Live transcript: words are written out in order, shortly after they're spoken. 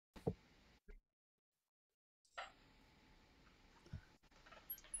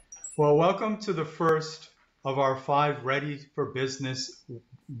Well, welcome to the first of our 5 Ready for Business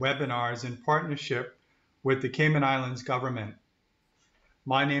webinars in partnership with the Cayman Islands government.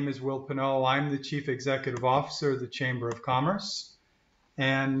 My name is Will Pinot. I'm the Chief Executive Officer of the Chamber of Commerce.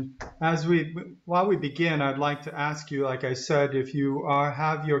 And while we begin, I'd like to ask you, like I said, if you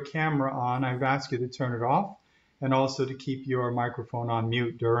have your camera on, I've asked you to turn it off and also to keep your microphone on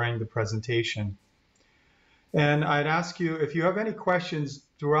mute during the presentation. And I'd ask you, if you have any questions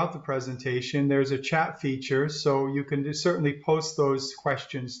throughout the presentation, there's a chat feature, so you can certainly post those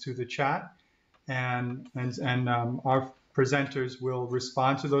questions to the chat, and our presenters will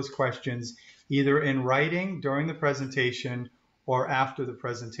respond to those questions either in writing during the presentation or after the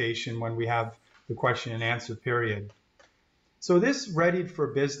presentation when we have the question and answer period. So this Ready for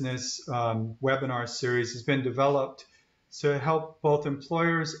Business webinar series has been developed to help both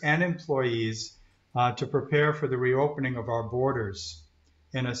employers and employees to prepare for the reopening of our borders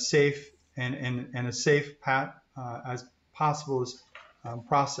in a safe as possible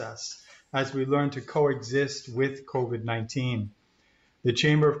process as we learn to coexist with COVID-19. The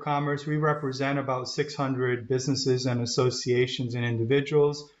Chamber of Commerce, we represent about 600 businesses and associations and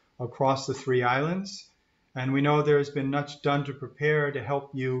individuals across the 3 islands. And we know there has been much done to prepare to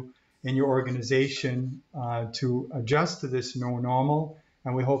help you in your organization to adjust to this new normal.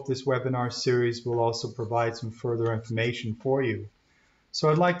 And we hope this webinar series will also provide some further information for you. So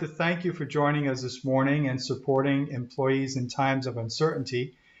I'd like to thank you for joining us this morning and supporting employees in times of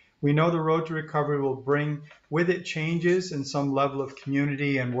uncertainty. We know the road to recovery will bring with it changes in some level of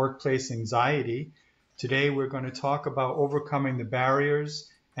community and workplace anxiety. Today, we're going to talk about overcoming the barriers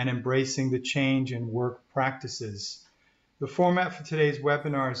and embracing the change in work practices. The format for today's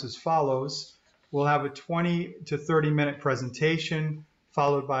webinar is as follows. We'll have a 20 to 30-minute presentation,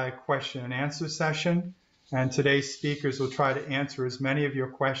 followed by a question and answer session. And today's speakers will try to answer as many of your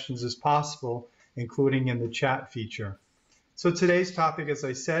questions as possible, including in the chat feature. So today's topic, as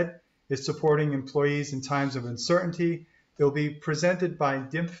I said, is supporting employees in times of uncertainty. It will be presented by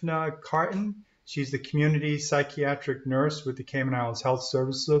Dimphna Carton. She's the community psychiatric nurse with the Cayman Islands Health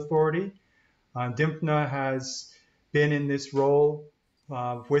Services Authority. Dimphna has been in this role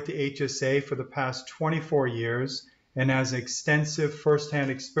with the HSA for the past 24 years and has extensive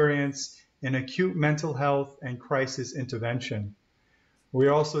firsthand experience in acute mental health and crisis intervention.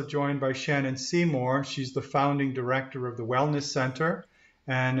 We're also joined by Shannon Seymour. She's the founding director of the Wellness Center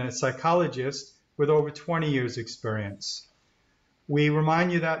and a psychologist with over 20 years experience. We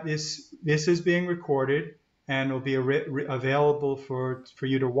remind you that this is being recorded and will be available for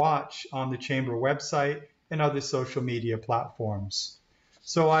you to watch on the Chamber website and other social media platforms.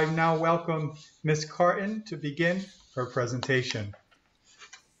 So I now welcome Ms. Carton to begin her presentation.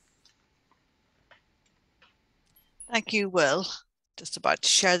 Thank you, Will. Just about to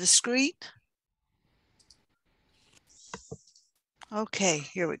share the screen. Okay,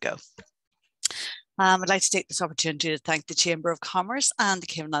 here we go. I'd like to take this opportunity to thank the Chamber of Commerce and the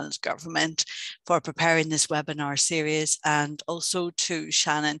Cayman Islands Government for preparing this webinar series, and also to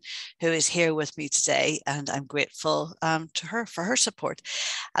Shannon, who is here with me today, and I'm grateful to her for her support.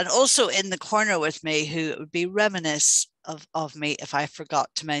 And also in the corner with me, who would be reminiscent of me if I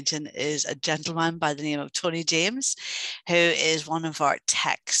forgot to mention, is a gentleman by the name of Tony James, who is one of our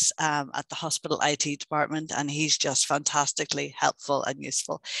techs at the hospital IT department, and he's just fantastically helpful and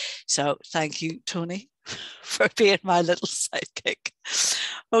useful. So thank you, Tony, for being my little sidekick.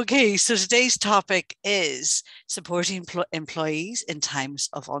 Okay, so today's topic is supporting employees in times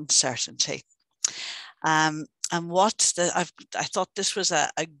of uncertainty. And I thought this was a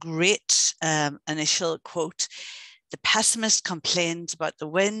great initial quote. The pessimist complains about the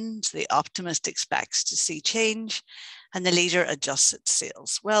wind, the optimist expects to see change, and the leader adjusts its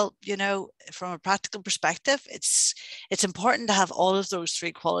sails. Well, you know, from a practical perspective, it's important to have all of those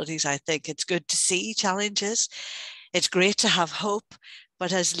 3 qualities, I think. It's good to see challenges. It's great to have hope.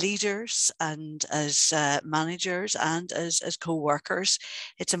 But as leaders and as managers and as co-workers,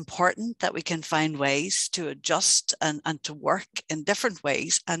 it's important that we can find ways to adjust and to work in different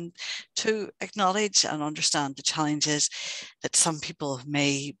ways and to acknowledge and understand the challenges that some people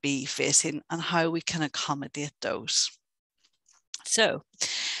may be facing and how we can accommodate those. So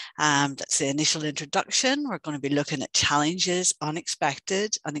that's the initial introduction. We're going to be looking at challenges,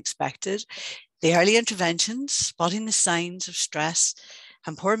 unexpected, the early interventions, spotting the signs of stress,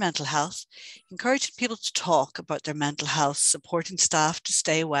 and poor mental health, encouraging people to talk about their mental health, supporting staff to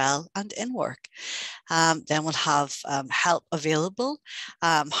stay well and in work. Then we'll have help available,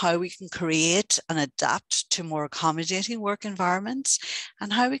 how we can create and adapt to more accommodating work environments,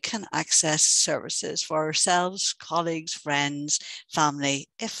 and how we can access services for ourselves, colleagues, friends, family,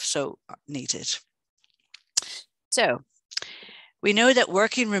 if so needed. So, we know that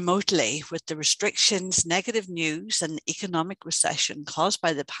working remotely with the restrictions, negative news, and economic recession caused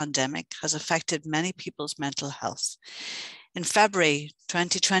by the pandemic has affected many people's mental health. In February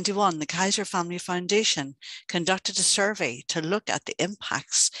 2021, the Kaiser Family Foundation conducted a survey to look at the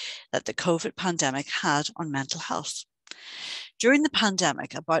impacts that the COVID pandemic had on mental health. During the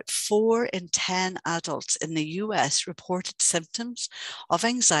pandemic, about 4 in 10 adults in the US reported symptoms of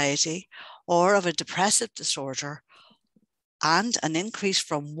anxiety or of a depressive disorder, and an increase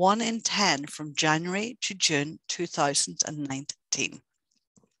from 1 in 10 from January to June 2019.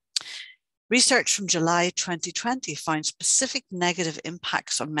 Research from July 2020 found specific negative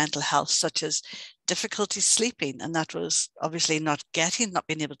impacts on mental health, such as difficulty sleeping, and that was obviously not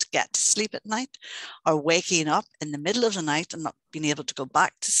being able to get to sleep at night, or waking up in the middle of the night and not being able to go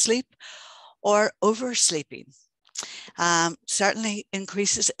back to sleep, or oversleeping. Certainly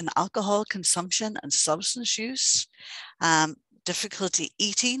increases in alcohol consumption and substance use. Difficulty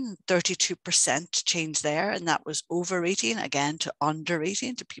eating, 32% change there, and that was overeating again to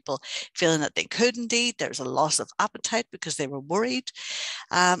undereating, to people feeling that they couldn't eat. There was a loss of appetite because they were worried,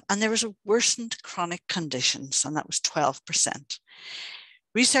 and there was a worsened chronic conditions, and that was 12%.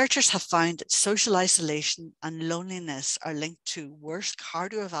 Researchers have found that social isolation and loneliness are linked to worse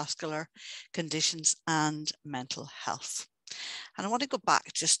cardiovascular conditions and mental health. And I want to go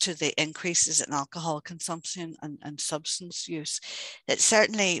back just to the increases in alcohol consumption and substance use. That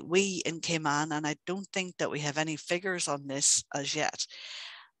certainly we in Cayman, and I don't think that we have any figures on this as yet,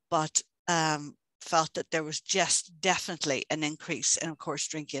 but felt that there was just definitely an increase in, of course,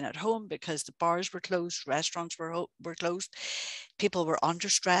 drinking at home because the bars were closed, restaurants were closed. People were under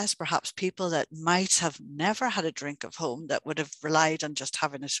stress, perhaps people that might have never had a drink at home, that would have relied on just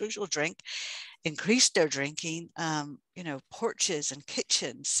having a social drink, increased their drinking. Porches and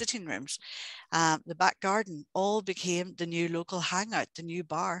kitchens, sitting rooms, the back garden all became the new local hangout, the new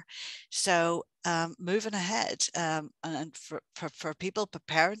bar. So moving ahead, and for people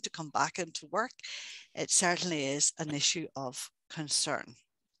preparing to come back into work, it certainly is an issue of concern.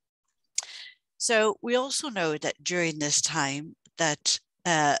 So we also know that during this time that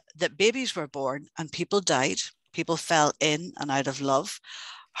babies were born and people died, people fell in and out of love,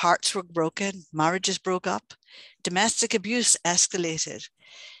 hearts were broken, marriages broke up, domestic abuse escalated,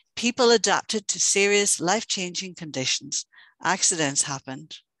 people adapted to serious life-changing conditions, accidents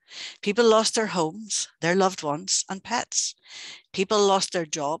happened, people lost their homes, their loved ones, and pets. People lost their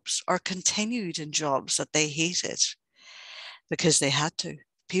jobs or continued in jobs that they hated because they had to.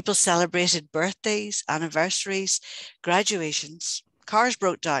 People celebrated birthdays, anniversaries, graduations, cars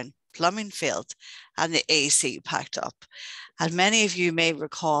broke down, plumbing failed, and the AC packed up. And many of you may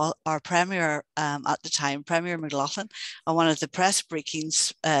recall our Premier at the time, Premier McLaughlin, on one of the press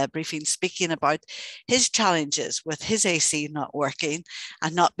briefings speaking about his challenges with his AC not working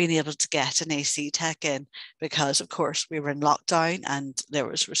and not being able to get an AC tech in because, of course, we were in lockdown and there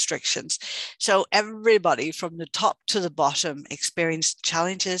was restrictions. So everybody from the top to the bottom experienced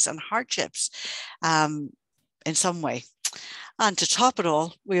challenges and hardships in some way. And to top it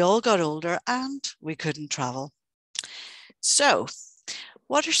all, we all got older and we couldn't travel. So,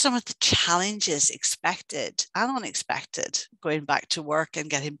 what are some of the challenges expected and unexpected going back to work and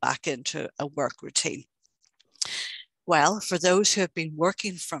getting back into a work routine? Well, for those who have been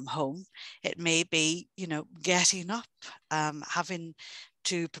working from home, it may be, getting up, having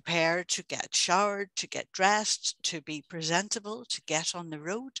to prepare to get showered, to get dressed, to be presentable, to get on the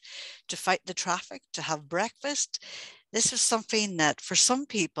road, to fight the traffic, to have breakfast. This was something that for some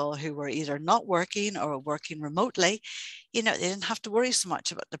people who were either not working or working remotely, they didn't have to worry so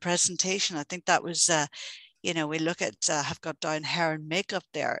much about the presentation. I think that was, we look at, have got down hair and makeup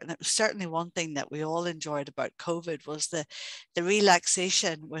there. And it was certainly one thing that we all enjoyed about COVID was the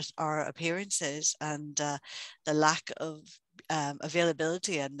relaxation with our appearances and the lack of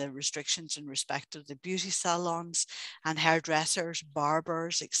availability and the restrictions in respect of the beauty salons and hairdressers,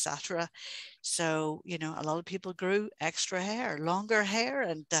 barbers, etc. So, a lot of people grew extra hair, longer hair,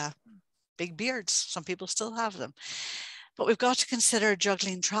 and big beards. Some people still have them. But we've got to consider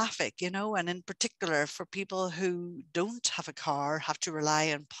juggling traffic, you know, and in particular for people who don't have a car, have to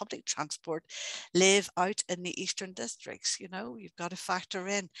rely on public transport, live out in the eastern districts. You know, you've got to factor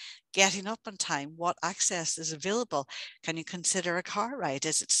in getting up on time, what access is available. Can you consider a car ride?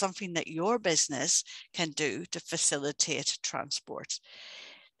 Is it something that your business can do to facilitate transport?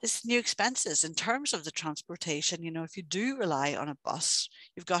 There's new expenses in terms of the transportation. You know, if you do rely on a bus,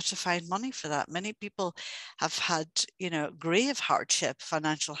 you've got to find money for that. Many people have had, you know, grave hardship,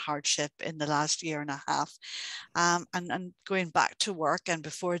 financial hardship in the last year and a half, and going back to work and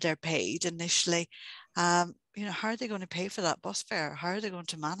before they're paid initially, you know, how are they going to pay for that bus fare? How are they going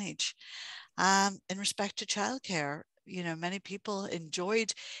to manage? In respect to childcare, you know, many people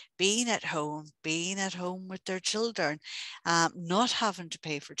enjoyed being at home with their children, not having to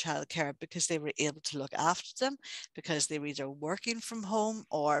pay for childcare because they were able to look after them, because they were either working from home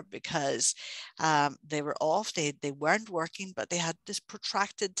or because they were off, they weren't working, but they had this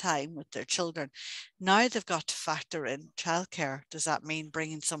protracted time with their children. Now they've got to factor in childcare. Does that mean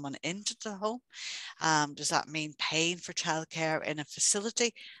bringing someone into the home? Does that mean paying for childcare in a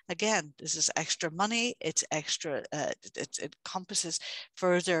facility? Again, this is extra money. It's extra, it encompasses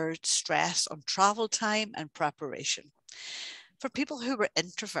further stress on travel time and preparation. For people who were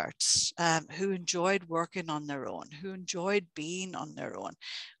introverts, who enjoyed working on their own, who enjoyed being on their own,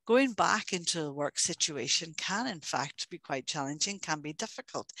 going back into a work situation can in fact be quite challenging, can be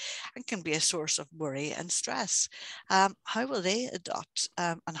difficult, and can be a source of worry and stress. How will they adopt,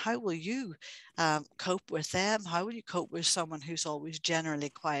 and how will you cope with them? How will you cope with someone who's always generally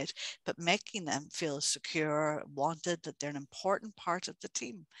quiet, but making them feel secure, wanted, that they're an important part of the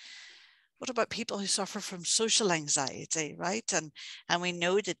team? What about people who suffer from social anxiety, right? And we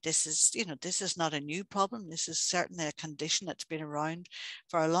know that this is, you know, this is not a new problem. This is certainly a condition that's been around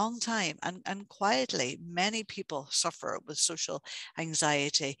for a long time. And quietly, many people suffer with social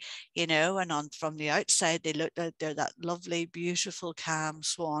anxiety, you know, and from the outside, they look like they're that lovely, beautiful, calm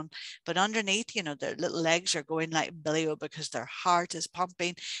swan. But underneath, you know, their little legs are going like billy-o because their heart is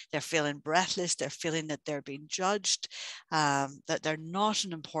pumping. They're feeling breathless. They're feeling that they're being judged, that they're not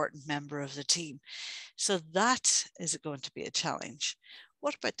an important member of the team. So that is going to be a challenge.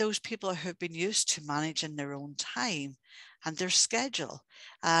 What about those people who've been used to managing their own time and their schedule?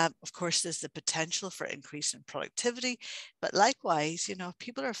 Of course, there's the potential for increase in productivity, but likewise, you know,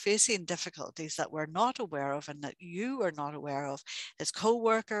 people are facing difficulties that we're not aware of and that you are not aware of as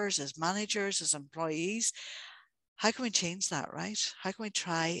co-workers, as managers, as employees. How can we change that, right? How can we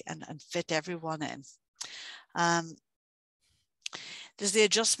try and fit everyone in? There's the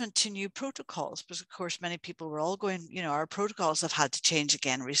adjustment to new protocols, because of course many people were all going, you know, our protocols have had to change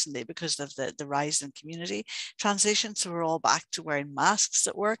again recently because of the rise in community transition. So we're all back to wearing masks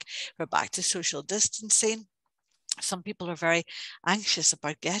at work. We're back to social distancing. Some people are very anxious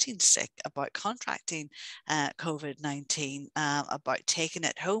about getting sick, about contracting COVID-19, about taking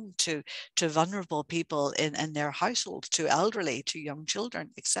it home to vulnerable people in their households, to elderly, to young children,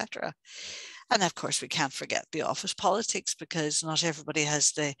 etc. And of course, we can't forget the office politics, because not everybody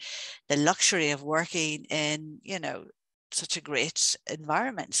has the luxury of working in, you know, such a great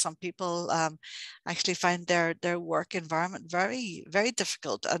environment. Some people actually find their work environment very, very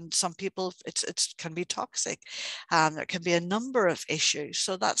difficult, and some people it can be toxic. There can be a number of issues,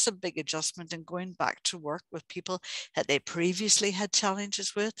 so that's a big adjustment in going back to work with people that they previously had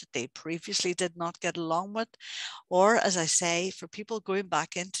challenges with, that they previously did not get along with, or as I say, for people going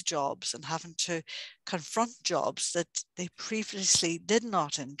back into jobs and having to confront jobs that they previously did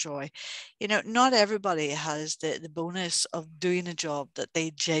not enjoy. You know, not everybody has the bonus of doing a job that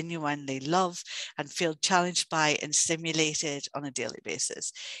they genuinely love and feel challenged by and stimulated on a daily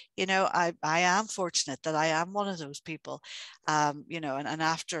basis. You know, I am fortunate that I am one of those people, you know, and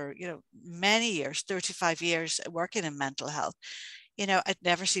after, you know, many years, 35 years working in mental health, you know, it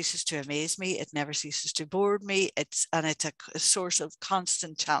never ceases to amaze me. It never ceases to bore me. It's a source of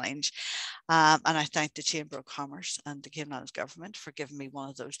constant challenge. And I thank the Chamber of Commerce and the Cayman Islands government for giving me one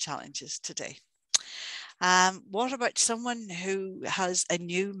of those challenges today. What about someone who has a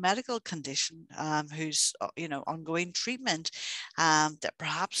new medical condition, who's, you know, ongoing treatment, that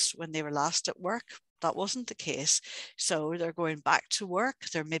perhaps when they were last at work, that wasn't the case. So they're going back to work.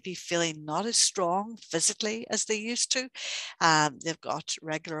 They're maybe feeling not as strong physically as they used to. They've got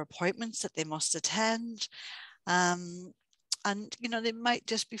regular appointments that they must attend. And, you know, they might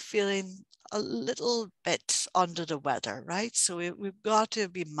just be feeling a little bit under the weather, right? So we've got to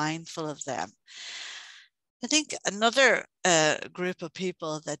be mindful of them. I think another group of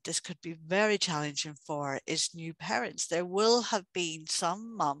people that this could be very challenging for is new parents. There will have been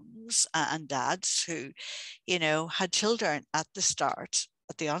some mums and dads who, had children at the start,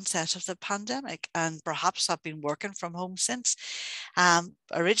 at the onset of the pandemic, and perhaps have been working from home since.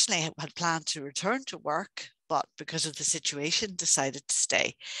 Originally had planned to return to work, but because of the situation decided to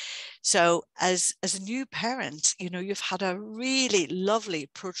stay. So as a new parent, you've had a really lovely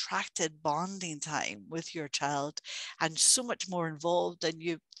protracted bonding time with your child, and so much more involved than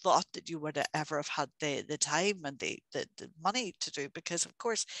you thought that you would ever have had the time and the money to do, because of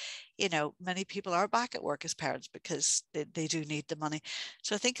course, many people are back at work as parents because they do need the money.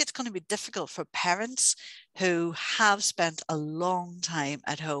 So I think it's going to be difficult for parents who have spent a long time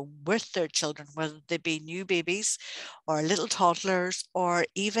at home with their children, whether they be new babies or little toddlers, or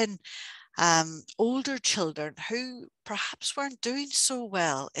even older children who perhaps weren't doing so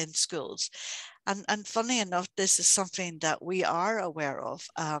well in schools. And funny enough, this is something that we are aware of.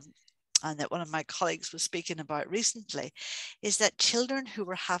 And that one of my colleagues was speaking about recently, is that children who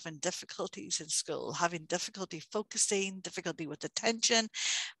were having difficulties in school, having difficulty focusing, difficulty with attention,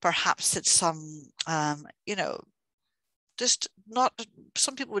 perhaps it's some, just not,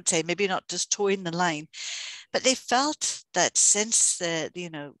 some people would say maybe not just towing the line, but they felt that since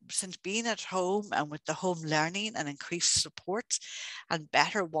since being at home and with the home learning and increased support and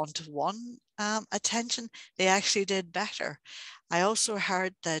better one-to-one attention, they actually did better. I also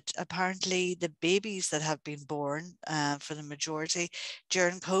heard that apparently the babies that have been born for the majority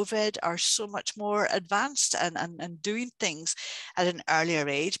during COVID are so much more advanced and doing things at an earlier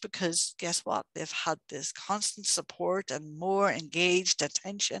age, because guess what? They've had this constant support and more engaged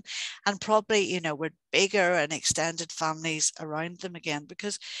attention, and probably, with bigger and extended families around them again,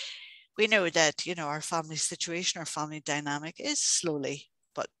 because we know that, our family situation, our family dynamic is slowly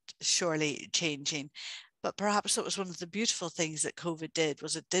but surely changing. But perhaps it was one of the beautiful things that COVID did,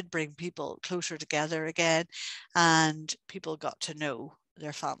 was it did bring people closer together again, and people got to know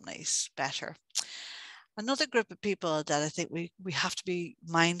their families better. Another group of people that I think we have to be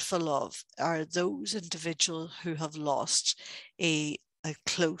mindful of are those individuals who have lost a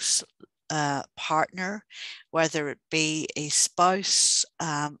close partner, whether it be a spouse,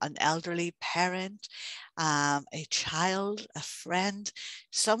 an elderly parent, a child, a friend,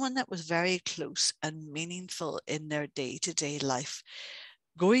 someone that was very close and meaningful in their day-to-day life.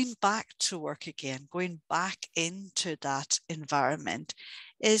 Going back to work again, going back into that environment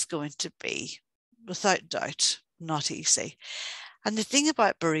is going to be, without doubt, not easy. And the thing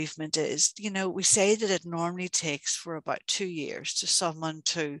about bereavement is, we say that it normally takes for about 2 years to someone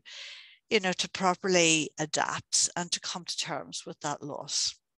to to properly adapt and to come to terms with that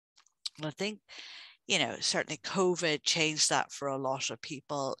loss. And I think, certainly COVID changed that for a lot of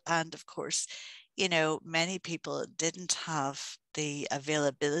people. And of course, many people didn't have the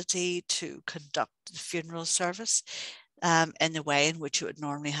availability to conduct the funeral service in the way in which it would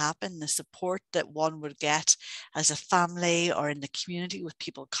normally happen, the support that one would get as a family or in the community with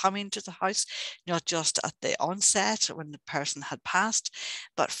people coming to the house, not just at the onset when the person had passed,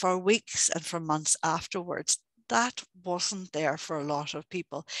 but for weeks and for months afterwards. That wasn't there for a lot of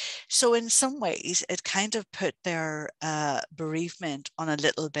people. So in some ways, it kind of put their bereavement on a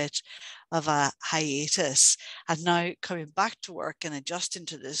little bit of a hiatus. And now coming back to work and adjusting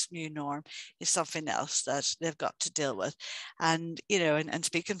to this new norm is something else that they've got to deal with. And, and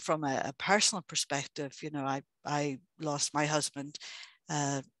speaking from a personal perspective, I lost my husband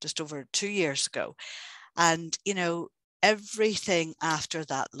just over 2 years ago. And, everything after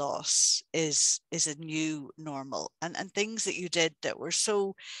that loss is a new normal, and things that you did that were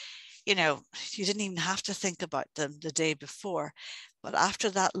so, you didn't even have to think about them the day before. But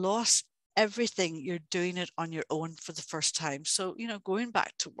after that loss, everything, you're doing it on your own for the first time. So, going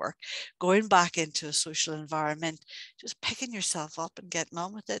back to work, going back into a social environment, just picking yourself up and getting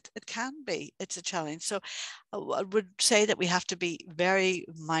on with it, it's a challenge. So I would say that we have to be very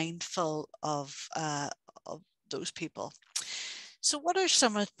mindful of those people. So what are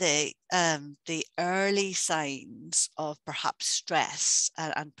some of the early signs of perhaps stress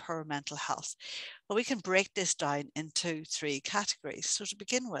and poor mental health? Well, we can break this down into 3 categories. So to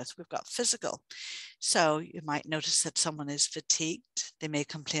begin with, we've got physical. So you might notice that someone is fatigued. They may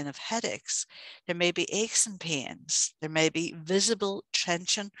complain of headaches. There may be aches and pains. There may be visible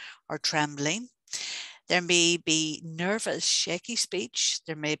tension or trembling. There may be nervous, shaky speech.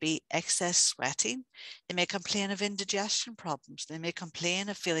 There may be excess sweating. They may complain of indigestion problems. They may complain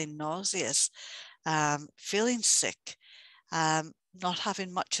of feeling nauseous, feeling sick, not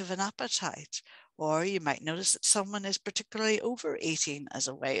having much of an appetite. Or you might notice that someone is particularly overeating as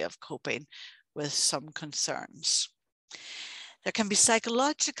a way of coping with some concerns. There can be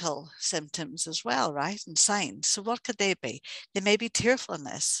psychological symptoms as well, right? And signs. So what could they be? They may be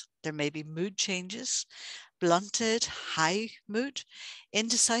tearfulness. There may be mood changes, blunted, high mood,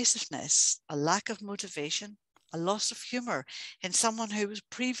 indecisiveness, a lack of motivation, a loss of humor in someone who was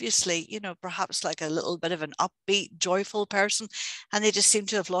previously, perhaps like a little bit of an upbeat, joyful person, and they just seem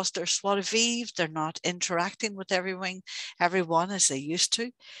to have lost their joie de vivre. They're not interacting with everyone as they used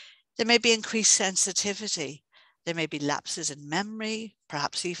to. There may be increased sensitivity. There may be lapses in memory,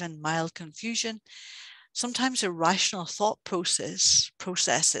 perhaps even mild confusion. Sometimes irrational thought processes.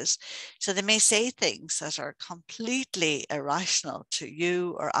 So they may say things that are completely irrational to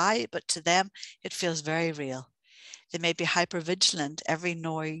you or I, but to them, it feels very real. They may be hypervigilant. Every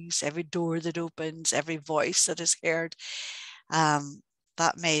noise, every door that opens, every voice that is heard,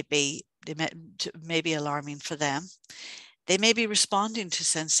 that may be alarming for them. They may be responding to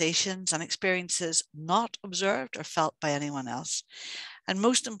sensations and experiences not observed or felt by anyone else. And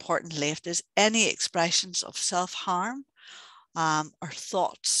most importantly, if there's any expressions of self-harm or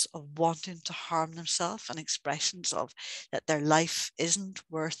thoughts of wanting to harm themselves and expressions of that their life isn't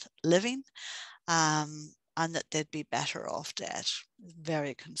worth living and that they'd be better off dead.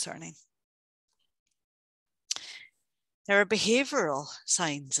 Very concerning. There are behavioral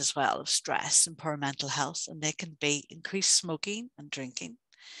signs as well of stress and poor mental health, and they can be increased smoking and drinking.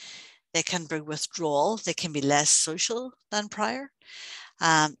 They can bring withdrawal. They can be less social than prior.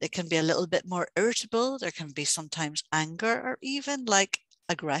 They can be a little bit more irritable. There can be sometimes anger or even like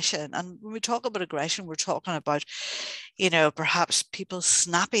aggression. And when we talk about aggression, we're talking about, perhaps people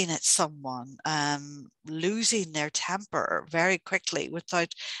snapping at someone, losing their temper very quickly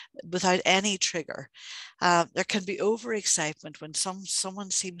without any trigger. There can be overexcitement when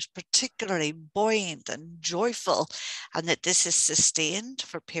someone seems particularly buoyant and joyful, and that this is sustained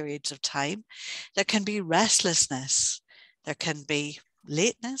for periods of time. There can be restlessness. There can be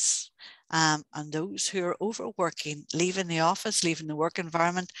lateness, and those who are overworking, leaving the office, leaving the work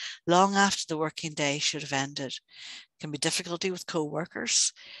environment long after the working day should have ended. There can be difficulty with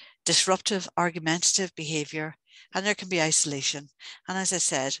co-workers, disruptive, argumentative behavior, and there can be isolation. And as I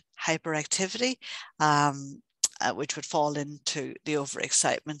said, hyperactivity, which would fall into the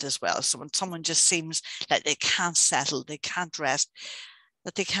overexcitement as well. So when someone just seems like they can't settle, they can't rest,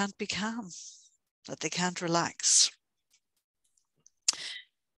 that they can't be calm, that they can't relax.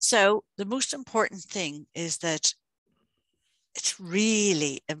 So the most important thing is that it's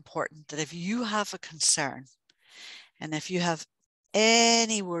really important that if you have a concern and if you have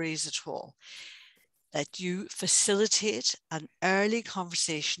any worries at all, that you facilitate an early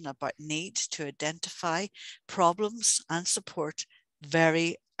conversation about needs to identify problems and support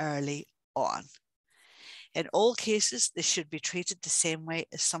very early on. In all cases, they should be treated the same way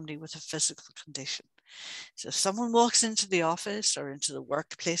as somebody with a physical condition. So if someone walks into the office or into the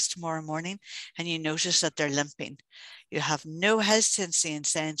workplace tomorrow morning and you notice that they're limping, you have no hesitancy in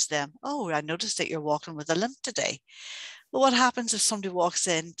saying to them, "Oh, I noticed that you're walking with a limp today." But what happens if somebody walks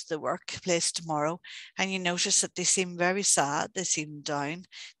into the workplace tomorrow and you notice that they seem very sad, they seem down,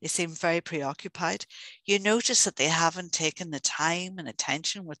 they seem very preoccupied? You notice that they haven't taken the time and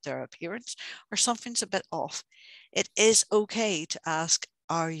attention with their appearance, or something's a bit off. It is okay to ask,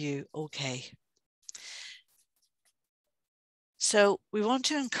 "Are you okay?" So we want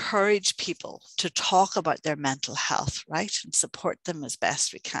to encourage people to talk about their mental health, right? And support them as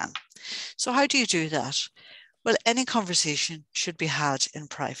best we can. So how do you do that? Well, any conversation should be had in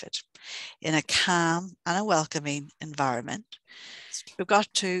private, in a calm and a welcoming environment. We've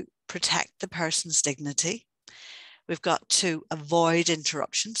got to protect the person's dignity. We've got to avoid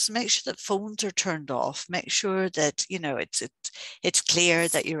interruptions. Make sure that phones are turned off. Make sure that, it's clear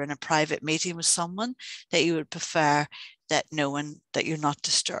that you're in a private meeting with someone, that you would prefer that that you're not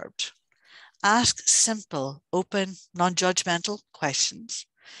disturbed. Ask simple, open, non-judgmental questions.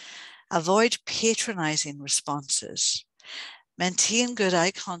 Avoid patronizing responses. Maintain good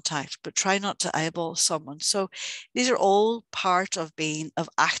eye contact, but try not to eyeball someone. So these are all part of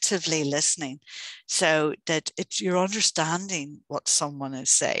actively listening, so that you're understanding what someone is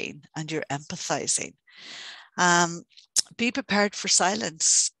saying and you're empathizing. Be prepared for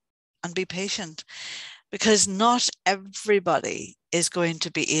silence and be patient, because not everybody is going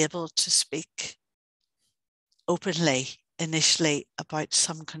to be able to speak openly initially about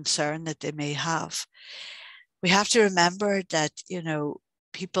some concern that they may have. We have to remember that,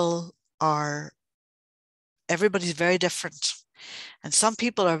 everybody's very different. And some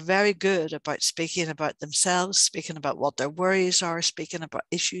people are very good about speaking about themselves, speaking about what their worries are, speaking about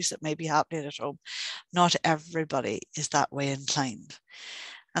issues that may be happening at home. Not everybody is that way inclined.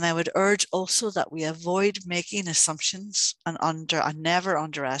 And I would urge also that we avoid making assumptions and never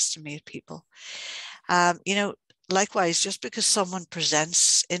underestimate people. Likewise, just because someone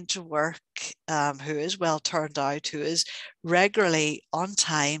presents into work who is well turned out, who is regularly on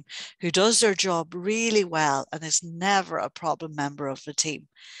time, who does their job really well and is never a problem member of the team.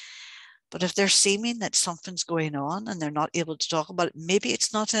 But if they're seeming that something's going on and they're not able to talk about it, maybe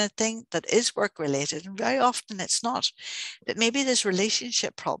it's not anything that is work related, and very often it's not. But maybe there's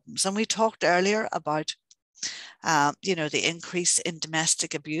relationship problems. And we talked earlier about the increase in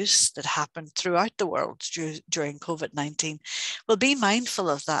domestic abuse that happened throughout the world during COVID-19. Well, be mindful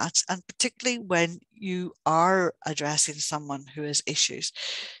of that, and particularly when you are addressing someone who has issues.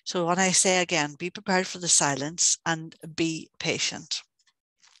 So when I say again, be prepared for the silence and be patient.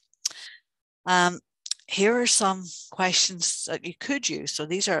 Here are some questions that you could use. So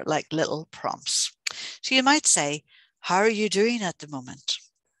these are like little prompts. So you might say, how are you doing at the moment?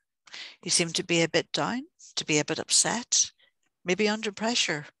 You seem to be a bit down, to be a bit upset, maybe under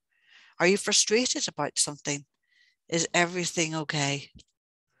pressure. Are you frustrated about something? Is everything okay?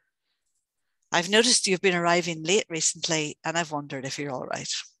 I've noticed you've been arriving late recently, and I've wondered if you're all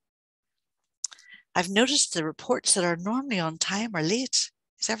right. I've noticed the reports that are normally on time are late.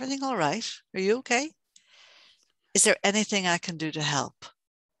 Is everything all right? Are you okay? Is there anything I can do to help?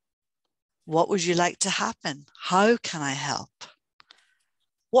 What would you like to happen? How can I help?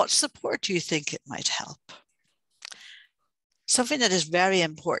 What support do you think it might help? Something that is very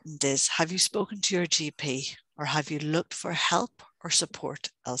important is, have you spoken to your GP, or have you looked for help or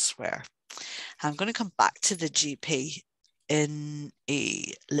support elsewhere? I'm going to come back to the GP in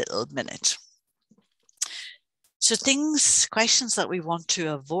a little minute. So questions that we want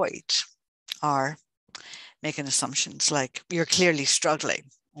to avoid are making assumptions like, you're clearly struggling.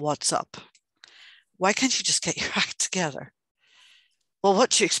 What's up? Why can't you just get your act together? Well, what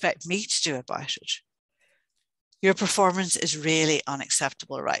do you expect me to do about it? Your performance is really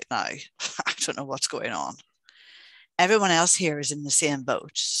unacceptable right now. I don't know what's going on. Everyone else here is in the same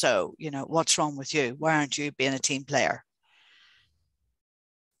boat. So, what's wrong with you? Why aren't you being a team player?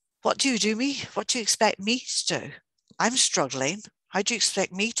 What do you expect me to do? I'm struggling. How do you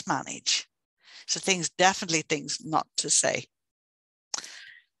expect me to manage? So definitely things not to say.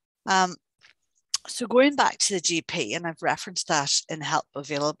 So going back to the GP, and I've referenced that in Help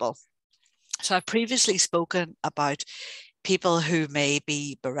Available. So I've previously spoken about people who may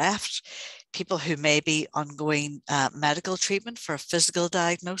be bereft, people who may be ongoing medical treatment for a physical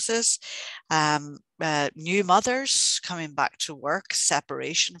diagnosis, new mothers coming back to work,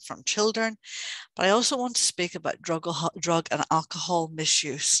 separation from children. But I also want to speak about drug and alcohol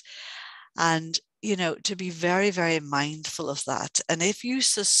misuse, and to be very, very mindful of that. And if you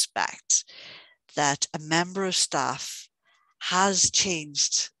suspect that a member of staff has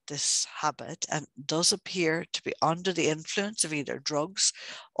changed this habit and does appear to be under the influence of either drugs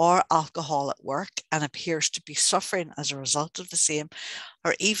or alcohol at work and appears to be suffering as a result of the same,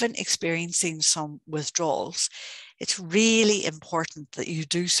 or even experiencing some withdrawals, it's really important that you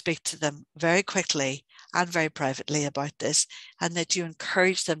do speak to them very quickly and very privately about this, and that you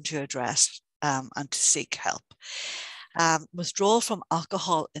encourage them to address and to seek help. Withdrawal from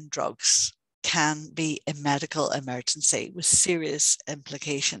alcohol and drugs can be a medical emergency with serious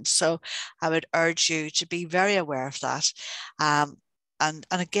implications. So I would urge you to be very aware of that. And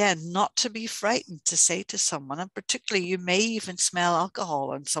again, not to be frightened to say to someone, and particularly you may even smell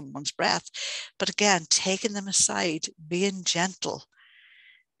alcohol on someone's breath, but again, taking them aside, being gentle,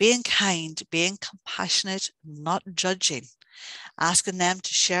 being kind, being compassionate, not judging, asking them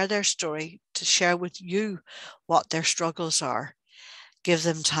to share their story, to share with you what their struggles are. Give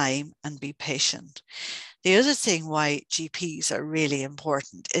them time and be patient. The other thing why GPs are really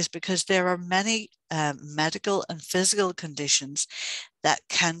important is because there are many medical and physical conditions that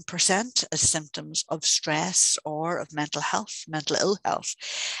can present as symptoms of stress or of mental ill health.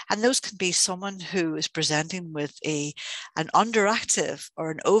 And those can be someone who is presenting with an underactive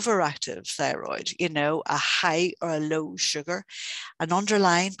or an overactive thyroid, a high or a low sugar, an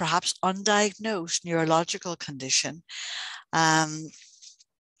underlying, perhaps undiagnosed neurological condition,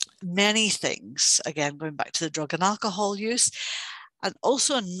 many things, again, going back to the drug and alcohol use. And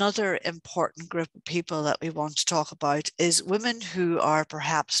also another important group of people that we want to talk about is women who are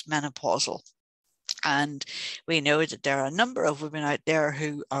perhaps menopausal. And we know that there are a number of women out there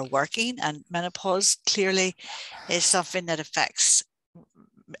who are working, and menopause clearly is something that affects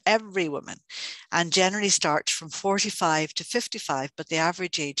every woman and generally starts from 45 to 55, but the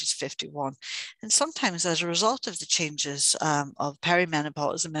average age is 51. And sometimes as a result of the changes of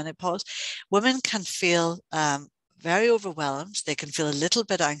perimenopause and menopause, women can feel very overwhelmed. They can feel a little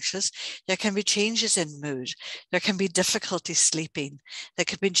bit anxious. There can be changes in mood. There can be difficulty sleeping. There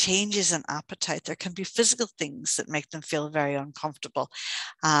can be changes in appetite. There can be physical things that make them feel very uncomfortable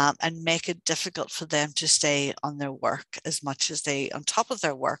and make it difficult for them to stay on their work as much as on top of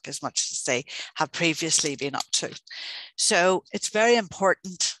their work as much as they have previously been up to. So it's very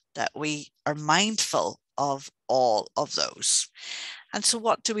important that we are mindful of all of those. And so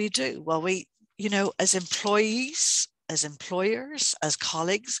what do? Well, as employees, as employers, as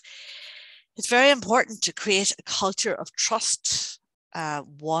colleagues, it's very important to create a culture of trust,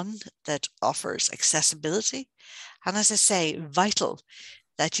 one that offers accessibility, and as I say, vital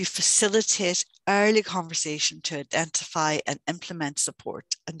that you facilitate early conversation to identify and implement support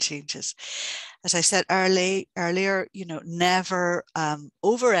and changes. As I said earlier, never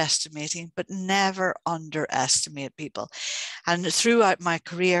overestimating, but never underestimate people. And throughout my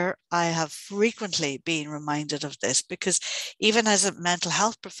career, I have frequently been reminded of this, because even as a mental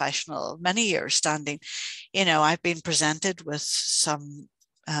health professional, many years standing, I've been presented with some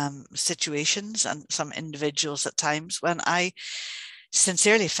situations and some individuals at times when I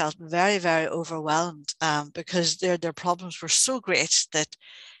sincerely felt very, very overwhelmed because their problems were so great that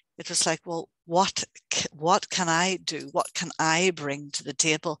it was like, well, what can I do? What can I bring to the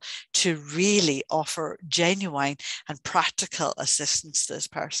table to really offer genuine and practical assistance to this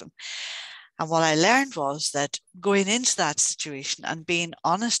person? And what I learned was that going into that situation and being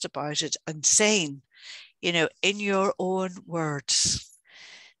honest about it and saying, in your own words,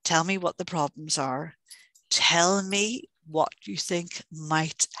 tell me what the problems are. Tell me what you think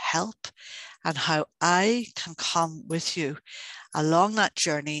might help and how I can come with you along that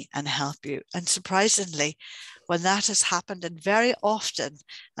journey and help you. And surprisingly, when that has happened, and very often,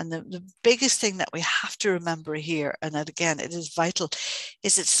 and the biggest thing that we have to remember here, and that again, it is vital,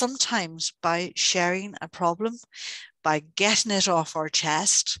 is that sometimes by sharing a problem, by getting it off our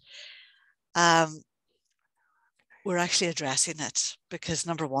chest, we're actually addressing it, because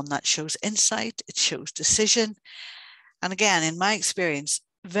number one, that shows insight, it shows decision. And again, in my experience,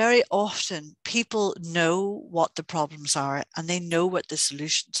 very often people know what the problems are and they know what the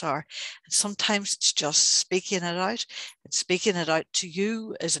solutions are. And sometimes it's just speaking it out and speaking it out to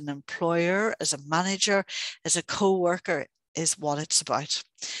you as an employer, as a manager, as a co-worker is what it's about.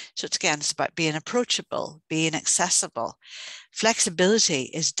 So it's about being approachable, being accessible. Flexibility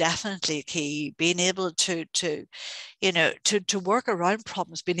is definitely key. Being able to work around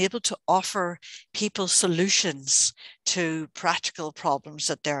problems, being able to offer people solutions to practical problems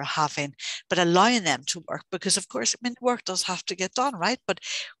that they're having, but allowing them to work, because of course, work does have to get done, right? But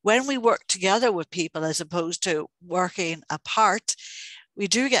when we work together with people as opposed to working apart, we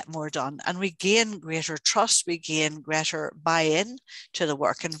do get more done and we gain greater trust, we gain greater buy-in to the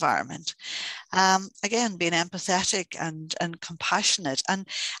work environment. Again, being empathetic and compassionate and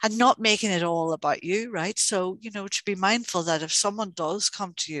not making it all about you, right? So, to be mindful that if someone does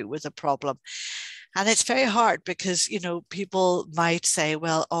come to you with a problem, and it's very hard because, people might say,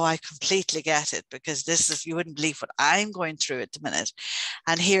 well, oh, I completely get it, because you wouldn't believe what I'm going through at the minute.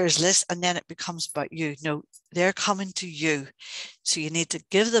 And here's this, and then it becomes about you. No, they're coming to you. So you need to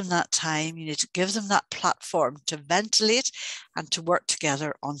give them that time. You need to give them that platform to ventilate and to work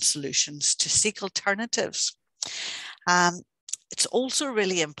together on solutions, to seek alternatives. It's also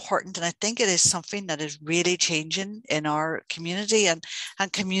really important, and I think it is something that is really changing in our community and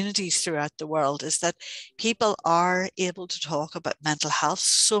communities throughout the world, is that people are able to talk about mental health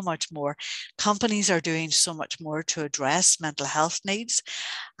so much more. Companies are doing so much more to address mental health needs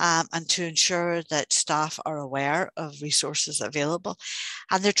and to ensure that staff are aware of resources available.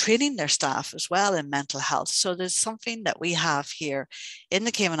 And they're training their staff as well in mental health. So there's something that we have here in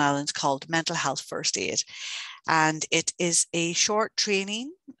the Cayman Islands called Mental Health First Aid. And it is a short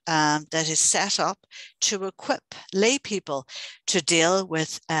training that is set up to equip lay people to deal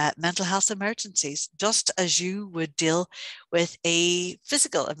with mental health emergencies, just as you would deal with a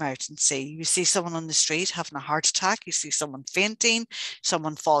physical emergency. You see someone on the street having a heart attack, you see someone fainting,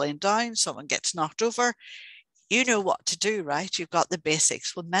 someone falling down, someone gets knocked over. You know what to do, right? You've got the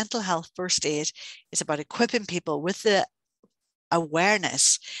basics. Well, mental health first aid is about equipping people with the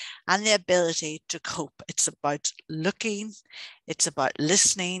awareness and the ability to cope. It's about looking, it's about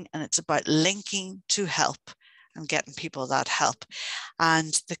listening, and it's about linking to help and getting people that help.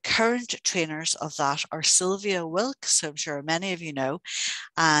 And the current trainers of that are Sylvia Wilkes, who I'm sure many of you know,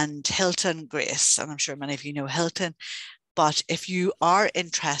 and Hilton Grace. And I'm sure many of you know Hilton. But if you are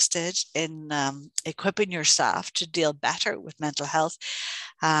interested in equipping your staff to deal better with mental health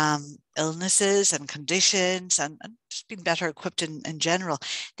illnesses and conditions, and just being better equipped in general,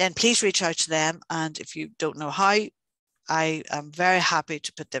 then please reach out to them. And if you don't know how, I am very happy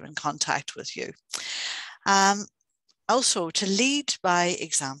to put them in contact with you. Also, to lead by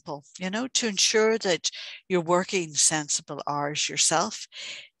example, to ensure that you're working sensible hours yourself,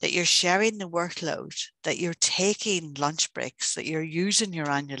 that you're sharing the workload, that you're taking lunch breaks, that you're using your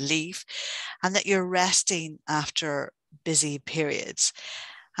annual leave, and that you're resting after busy periods.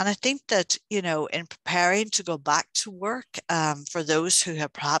 And I think that, in preparing to go back to work, for those who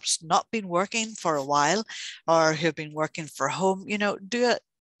have perhaps not been working for a while or who have been working from home,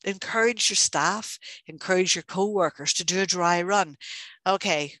 encourage your staff, encourage your co-workers to do a dry run.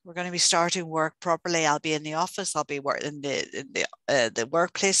 Okay, we're going to be starting work properly. I'll be in the office. I'll be working in the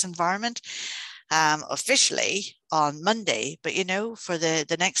workplace environment officially on Monday. But, for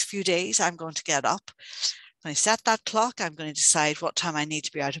the next few days, I'm going to get up. When I set that clock, I'm going to decide what time I need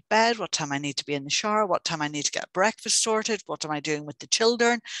to be out of bed, what time I need to be in the shower, what time I need to get breakfast sorted, what am I doing with the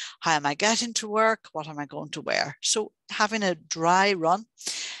children, how am I getting to work, what am I going to wear. So having a dry run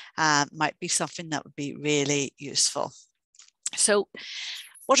might be something that would be really useful. So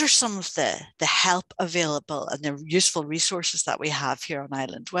what are some of the help available and the useful resources that we have here on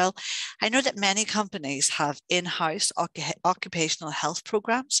Ireland? Well, I know that many companies have in-house occupational health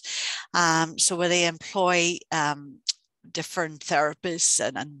programs, so where they employ different therapists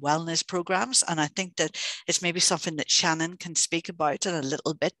and wellness programs. And I think that it's maybe something that Shannon can speak about in a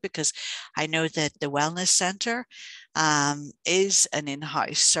little bit, because I know that the Wellness Centre is an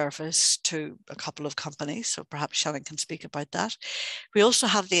in-house service to a couple of companies. So perhaps Shannon can speak about that. We also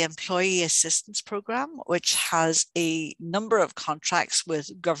have the Employee Assistance Programme, which has a number of contracts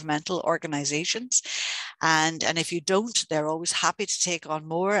with governmental organisations. And if you don't, they're always happy to take on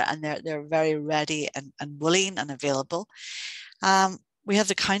more, and they're very ready and willing and available. We have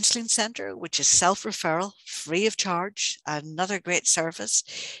the Counselling Centre, which is self-referral, free of charge, another great service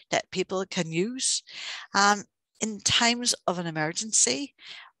that people can use. In times of an emergency,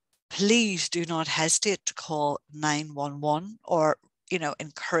 please do not hesitate to call 911 or,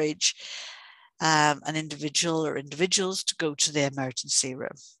 encourage an individual or individuals to go to the emergency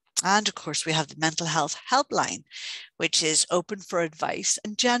room. And of course, we have the mental health helpline, which is open for advice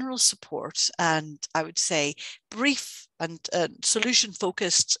and general support. And I would say brief and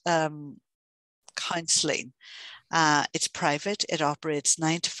solution-focused counselling. It's private. It operates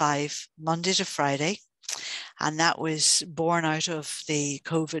 9 to 5, Monday to Friday. And that was born out of the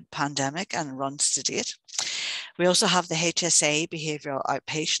COVID pandemic and runs to date. We also have the HSA Behavioural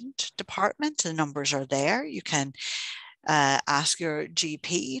Outpatient Department. The numbers are there. You can ask your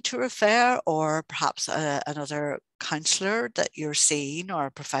GP to refer, or perhaps another counsellor that you're seeing, or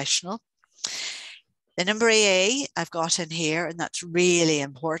a professional. The number AA I've got in here, and that's really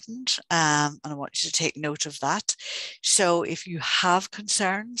important, and I want you to take note of that. So if you have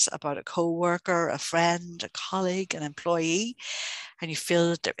concerns about a co-worker, a friend, a colleague, an employee, and you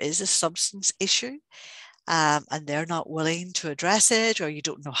feel that there is a substance issue, and they're not willing to address it, or you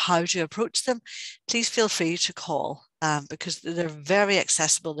don't know how to approach them, please feel free to call, because they're very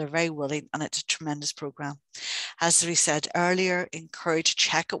accessible, they're very willing, and it's a tremendous program. As we said earlier, encourage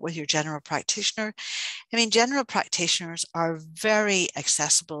check it with your general practitioner. I mean, general practitioners are very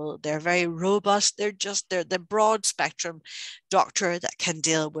accessible, they're very robust, they're the broad spectrum doctor that can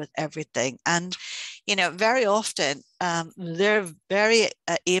deal with everything. And very often they're very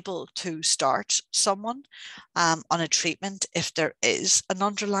able to start someone on a treatment if there is an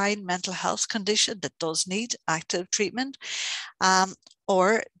underlying mental health condition that does need active treatment.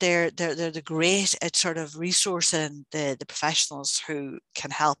 Or they're the great at sort of resourcing the professionals who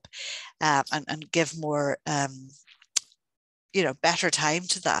can help and give more, better time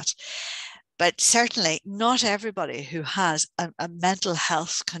to that. But certainly not everybody who has a mental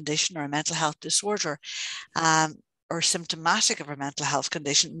health condition or a mental health disorder or symptomatic of a mental health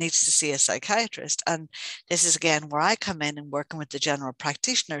condition needs to see a psychiatrist. And this is again where I come in and working with the general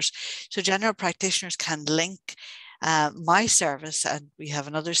practitioners. So general practitioners can link my service, and we have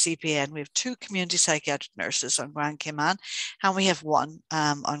another CPN. We have 2 community psychiatric nurses on Grand Cayman, and we have 1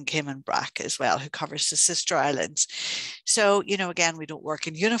 on Cayman Brac as well, who covers the sister islands. So, again, we don't work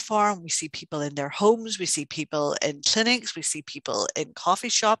in uniform. We see people in their homes. We see people in clinics. We see people in coffee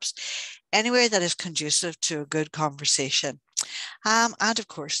shops, anywhere that is conducive to a good conversation. And of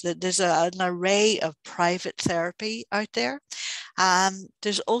course, there's an array of private therapy out there.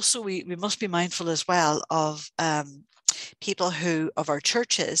 There's also, we must be mindful as well of people of our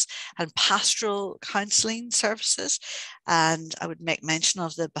churches and pastoral counselling services. And I would make mention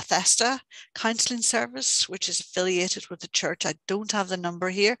of the Bethesda counselling service, which is affiliated with the church. I don't have the number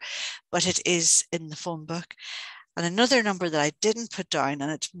here, but it is in the phone book. And another number that I didn't put down,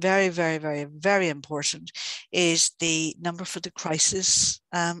 and it's very, very, very, very important, is the number for the crisis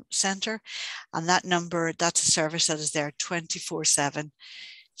centre. And that number, that's a service that is there 24/7.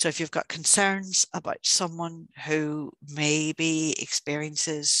 So if you've got concerns about someone who maybe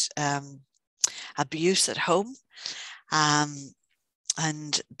experiences abuse at home,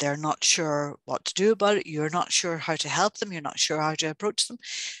 and they're not sure what to do about it, you're not sure how to help them, you're not sure how to approach them,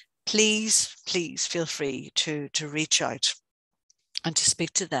 please feel free to reach out and to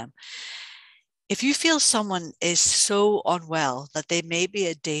speak to them. If you feel someone is so unwell that they may be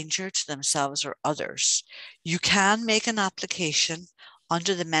a danger to themselves or others, you can make an application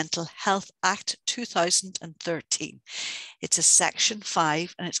under the Mental Health Act 2013. It's a Section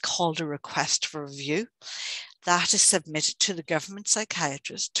 5 and it's called a request for review. That is submitted to the government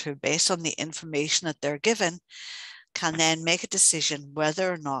psychiatrist who, based on the information that they're given, can then make a decision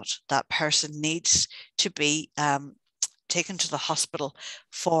whether or not that person needs to be taken to the hospital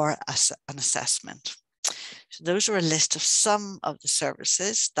for an assessment. So those are a list of some of the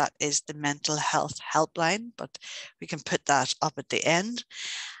services. That is the mental health helpline, but we can put that up at the end.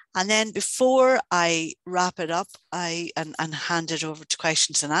 And then before I wrap it up and hand it over to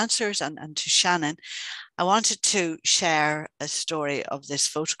questions and answers and to Shannon, I wanted to share a story of this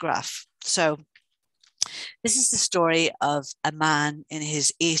photograph. So this is the story of a man in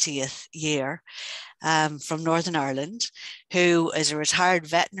his 80th year from Northern Ireland, who is a retired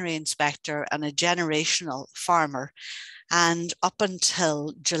veterinary inspector and a generational farmer. And up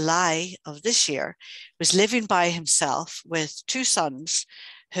until July of this year, was living by himself with two sons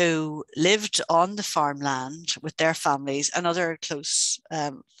who lived on the farmland with their families and other close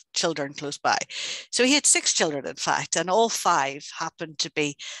children close by. So he had 6 children, in fact, and all 5 happened to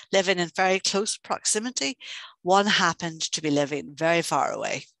be living in very close proximity. One happened to be living very far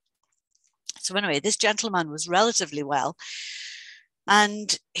away. So anyway, this gentleman was relatively well.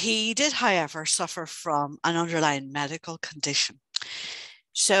 And he did, however, suffer from an underlying medical condition.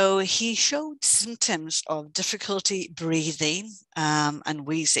 So he showed symptoms of difficulty breathing and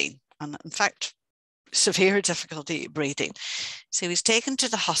wheezing, and in fact, severe difficulty breathing. So he was taken to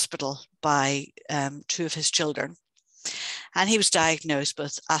the hospital by 2 of his children, and he was diagnosed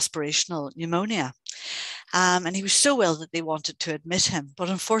with aspirational pneumonia. And he was so ill that they wanted to admit him, but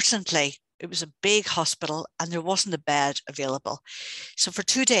unfortunately, it was a big hospital and there wasn't a bed available. So for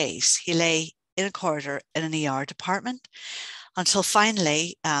 2 days, he lay in a corridor in an ER department until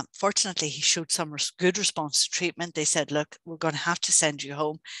finally, fortunately, he showed some good response to treatment. They said, look, we're going to have to send you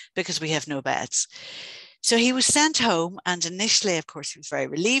home because we have no beds. So he was sent home, and initially, of course, he was very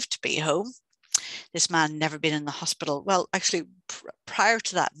relieved to be home. This man never been in the hospital. Well, actually, prior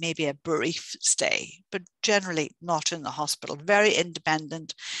to that, maybe a brief stay, but generally not in the hospital. Very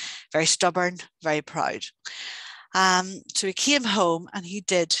independent, very stubborn, very proud. So he came home and he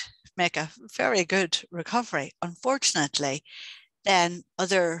did make a very good recovery. Unfortunately, then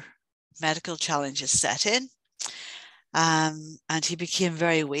other medical challenges set in. And he became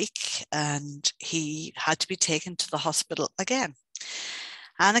very weak and he had to be taken to the hospital again.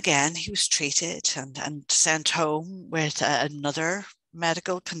 And again, he was treated and sent home with another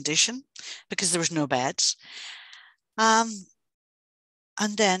medical condition because there was no beds. And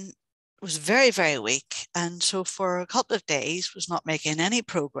then was very, very weak. And so for a couple of days was not making any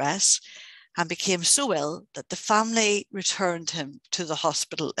progress and became so ill that the family returned him to the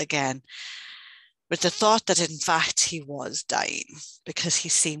hospital again with the thought that in fact he was dying because he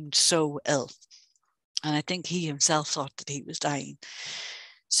seemed so ill. And I think he himself thought that he was dying.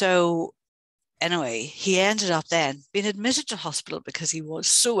 So anyway, he ended up then being admitted to hospital because he was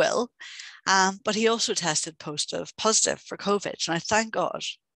so ill, but he also tested positive for COVID. And I thank God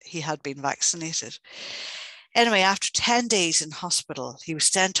he had been vaccinated. Anyway, after 10 days in hospital, he was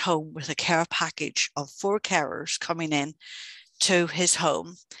sent home with a care package of 4 carers coming in to his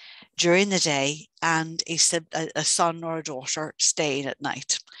home during the day and a son or a daughter staying at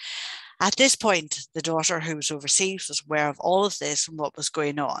night. At this point, the daughter who was overseas was aware of all of this and what was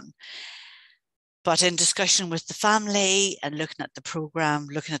going on. But in discussion with the family and looking at the program,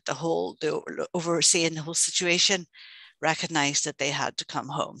 looking at overseeing the whole situation, recognized that they had to come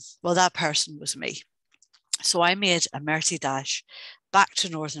home. Well, that person was me. So I made a mercy dash back to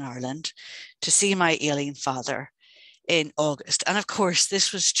Northern Ireland to see my ailing father in August. And of course,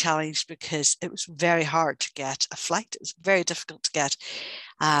 this was challenged because it was very hard to get a flight. It was very difficult to get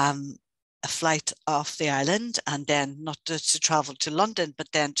a flight off the island, and then not to travel to London,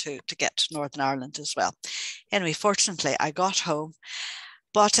 but then to get to Northern Ireland as well. Anyway, fortunately, I got home.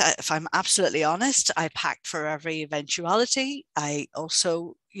 But if I'm absolutely honest, I packed for every eventuality. I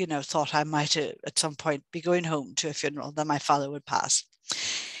also, thought I might at some point be going home to a funeral that my father would pass.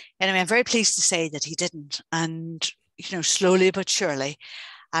 Anyway, I'm very pleased to say that he didn't. And, slowly but surely,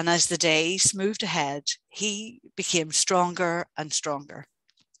 and as the days moved ahead, he became stronger and stronger.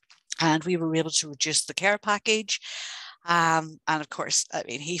 And we were able to reduce the care package. And of course,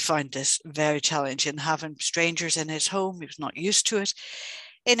 he found this very challenging, having strangers in his home. He was not used to it.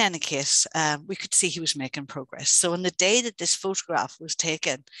 In any case, we could see he was making progress. So on the day that this photograph was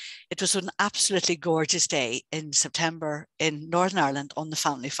taken, it was an absolutely gorgeous day in September in Northern Ireland on the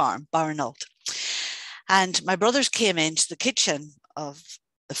family farm, Barnold. And my brothers came into the kitchen of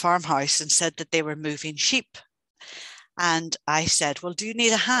the farmhouse and said that they were moving sheep. And I said, well, do you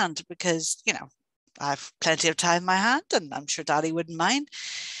need a hand? Because, I have plenty of time in my hand and I'm sure Daddy wouldn't mind.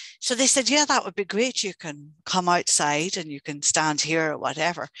 So they said, yeah, that would be great. You can come outside and you can stand here or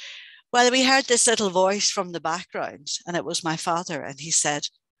whatever. Well, we heard this little voice from the background and it was my father. And he said,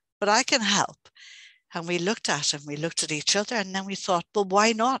 but I can help. And we looked at him, we looked at each other, and then we thought, well,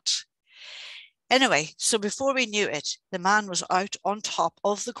 why not? Anyway, so before we knew it, the man was out on top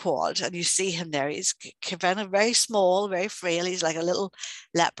of the quad, and you see him there. He's kind of very small, very frail. He's like a little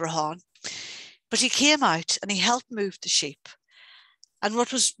leprechaun. But he came out and he helped move the sheep. And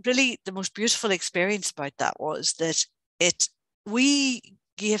what was really the most beautiful experience about that was that we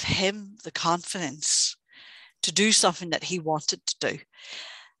gave him the confidence to do something that he wanted to do.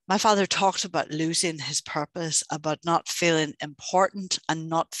 My father talked about losing his purpose, about not feeling important and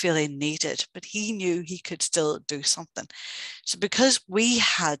not feeling needed, but he knew he could still do something. So because we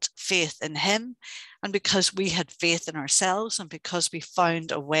had faith in him, and because we had faith in ourselves, and because we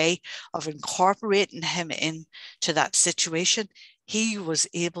found a way of incorporating him into that situation, he was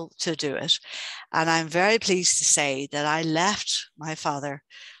able to do it. And I'm very pleased to say that I left my father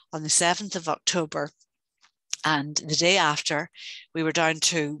on the 7th of October. And the day after, we were down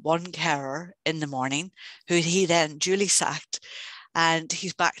to one carer in the morning, who he then duly sacked. And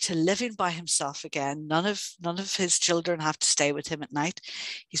he's back to living by himself again. None of his children have to stay with him at night.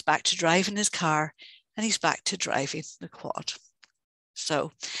 He's back to driving his car, and he's back to driving the quad.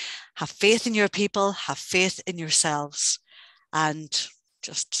 So have faith in your people, have faith in yourselves, and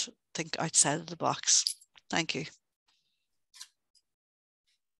just think outside of the box. Thank you.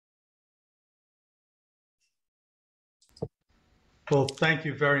 Well, thank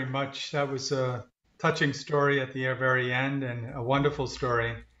you very much. That was a touching story at the very end and a wonderful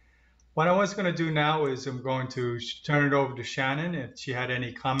story. What I was going to do now is I'm going to turn it over to Shannon if she had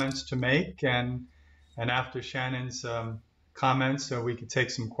any comments to make, and after Shannon's comments, we could take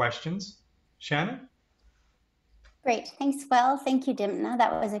some questions. Shannon? Great, thanks, Will. Thank you, Dimna.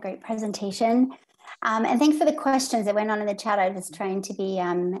 That was a great presentation. And thanks for the questions that went on in the chat. I was trying to be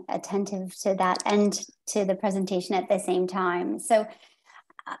attentive to that and to the presentation at the same time. So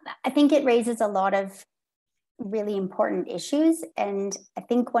I think it raises a lot of really important issues. And I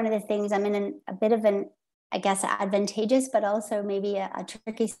think one of the things, I'm in a bit of an, I guess, advantageous, but also maybe a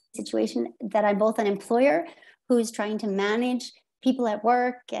tricky situation, that I'm both an employer who's trying to manage people at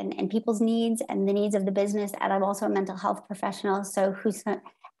work and people's needs and the needs of the business. And I'm also a mental health professional, so who's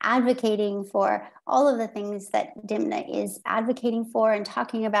advocating for all of the things that Dimna is advocating for and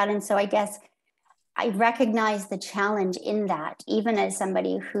talking about. And so I guess I recognize the challenge in that, even as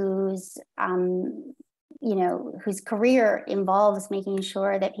somebody who's, whose career involves making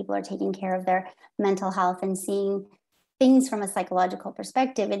sure that people are taking care of their mental health and seeing things from a psychological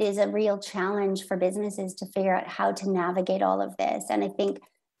perspective. It is a real challenge for businesses to figure out how to navigate all of this. And I think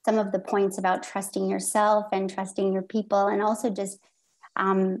some of the points about trusting yourself and trusting your people, and also just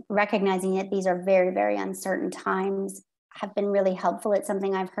recognizing that these are very, very uncertain times, have been really helpful. It's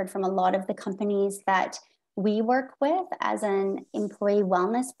something I've heard from a lot of the companies that we work with as an employee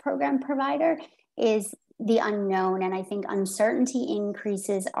wellness program provider, is the unknown. And I think uncertainty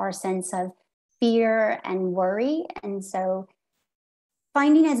increases our sense of fear and worry. And so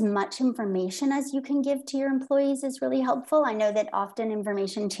finding as much information as you can give to your employees is really helpful. I know that often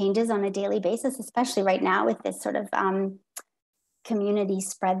information changes on a daily basis, especially right now with this sort of community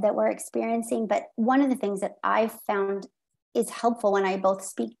spread that we're experiencing. But one of the things that I've found is helpful when I both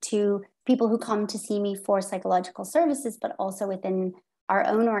speak to people who come to see me for psychological services, but also within our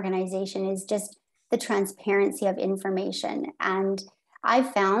own organization, is just the transparency of information. And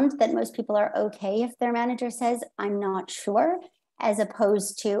I've found that most people are okay if their manager says, I'm not sure, as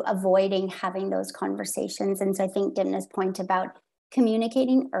opposed to avoiding having those conversations. And so I think Dimna's point about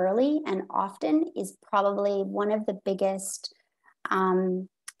communicating early and often is probably one of the biggest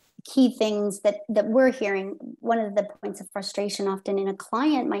key things that we're hearing. One of the points of frustration often in a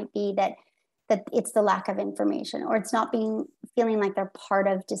client might be that it's the lack of information, or it's not feeling like they're part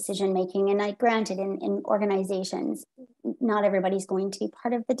of decision making. And granted, in organizations, not everybody's going to be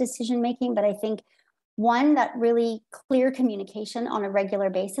part of the decision making, but I think one, that really clear communication on a regular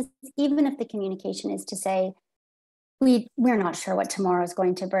basis, even if the communication is to say, we're not sure what tomorrow is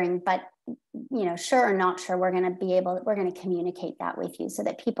going to bring, but sure or not sure, we're going to communicate that with you so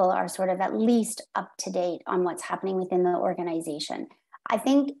that people are sort of at least up to date on what's happening within the organization. I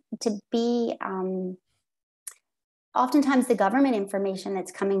think to be, oftentimes the government information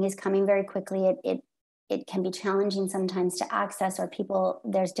that's coming is coming very quickly. It can be challenging sometimes to access, or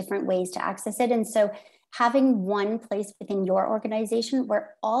there's different ways to access it. And so having one place within your organization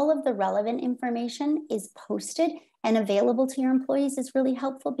where all of the relevant information is posted and available to your employees is really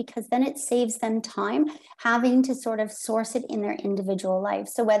helpful, because then it saves them time having to sort of source it in their individual life.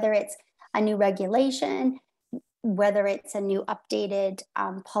 So whether it's a new regulation, whether it's a new updated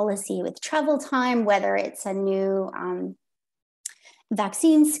policy with travel time, whether it's a new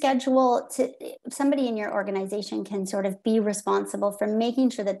vaccine schedule, somebody in your organization can sort of be responsible for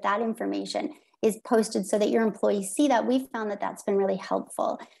making sure that that information is posted so that your employees see that. We've found that that's been really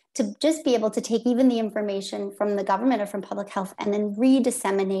helpful, to just be able to take even the information from the government or from public health and then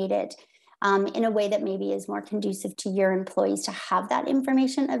re-disseminate it in a way that maybe is more conducive to your employees to have that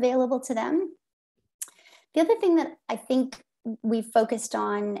information available to them. The other thing that I think we've focused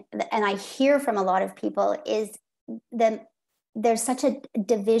on, and I hear from a lot of people, is that there's such a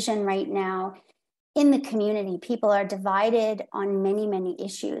division right now in the community. People are divided on many, many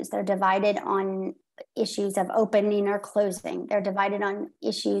issues. They're divided on issues of opening or closing. They're divided on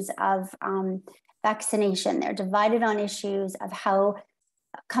issues of vaccination. They're divided on issues of how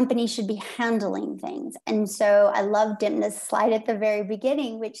companies should be handling things. And so I love Dimna's slide at the very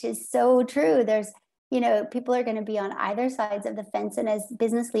beginning, which is so true. There's, people are going to be on either sides of the fence. And as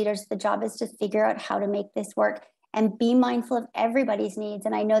business leaders, the job is to figure out how to make this work and be mindful of everybody's needs.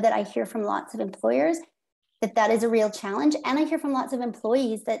 And I know that I hear from lots of employers that is a real challenge. And I hear from lots of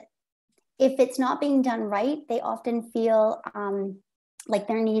employees that if it's not being done right, they often feel like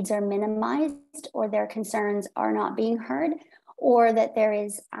their needs are minimized, or their concerns are not being heard, or that there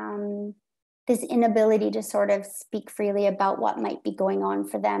is this inability to sort of speak freely about what might be going on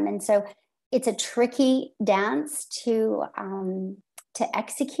for them. And so it's a tricky dance to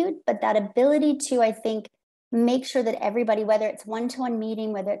execute, but that ability to, I think, make sure that everybody, whether it's one-to-one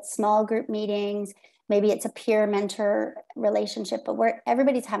meeting, whether it's small group meetings, maybe it's a peer mentor relationship, but where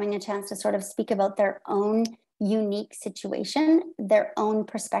everybody's having a chance to sort of speak about their own unique situation, their own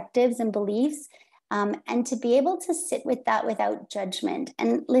perspectives and beliefs, and to be able to sit with that without judgment.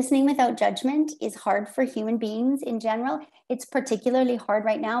 And listening without judgment is hard for human beings in general. It's particularly hard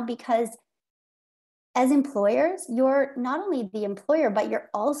right now because as employers, you're not only the employer, but you're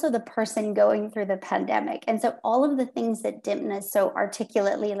also the person going through the pandemic. And so all of the things that Dimna so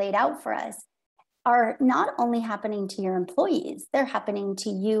articulately laid out for us are not only happening to your employees, they're happening to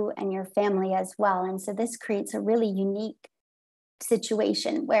you and your family as well. And so this creates a really unique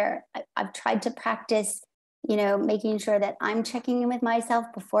situation where I've tried to practice, making sure that I'm checking in with myself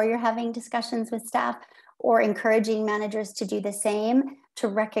before you're having discussions with staff, or encouraging managers to do the same, to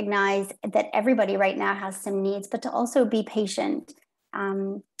recognize that everybody right now has some needs, but to also be patient.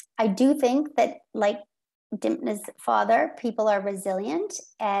 I do think that, like Dimna's father, people are resilient.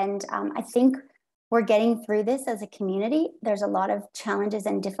 And I think we're getting through this as a community. There's a lot of challenges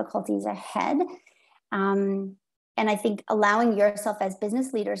and difficulties ahead. And I think allowing yourself as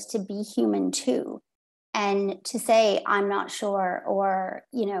business leaders to be human too, and to say, I'm not sure, or,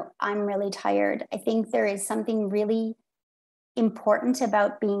 I'm really tired. I think there is something really important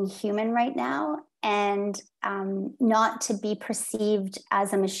about being human right now, and not to be perceived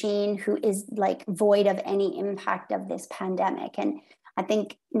as a machine who is like void of any impact of this pandemic. And I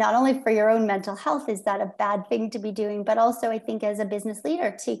think not only for your own mental health is that a bad thing to be doing, but also I think as a business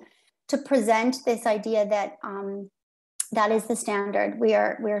leader to present this idea that that is the standard. We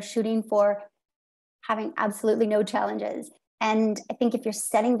are shooting for having absolutely no challenges. And I think if you're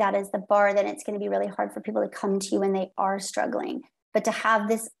setting that as the bar, then it's going to be really hard for people to come to you when they are struggling. But to have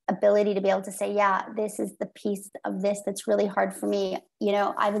this ability to be able to say, yeah, this is the piece of this that's really hard for me.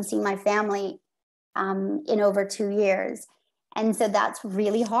 I haven't seen my family in over 2 years. And so that's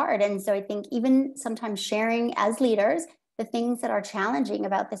really hard. And so I think even sometimes sharing as leaders the things that are challenging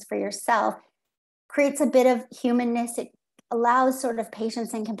about this for yourself creates a bit of humanness. It allows sort of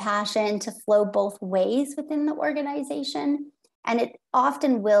patience and compassion to flow both ways within the organization. And it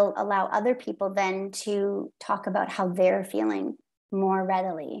often will allow other people then to talk about how they're feeling more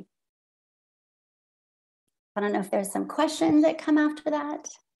readily. I don't know if there's some questions that come after that.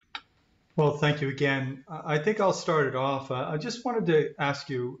 Well, thank you again. I think I'll start it off. I just wanted to ask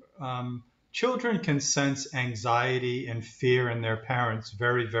you, children can sense anxiety and fear in their parents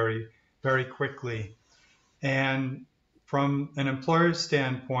very, very, very quickly. And from an employer's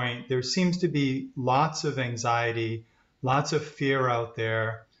standpoint, there seems to be lots of anxiety, lots of fear out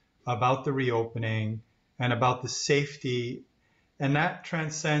there about the reopening and about the safety. And that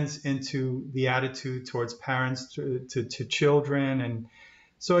transcends into the attitude towards parents to children. And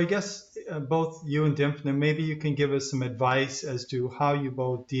so I guess both you and Dimpna, maybe you can give us some advice as to how you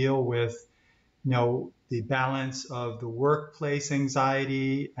both deal with, the balance of the workplace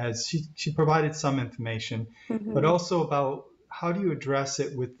anxiety, as she provided some information, but also about how do you address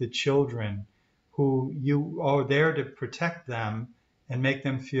it with the children who you are there to protect them and make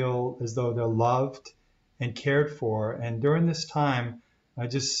them feel as though they're loved and cared for. And during this time, I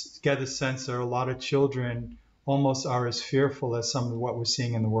just get a sense there are a lot of children almost are as fearful as some of what we're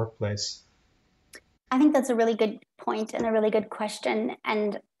seeing in the workplace. I think that's a really good point and a really good question.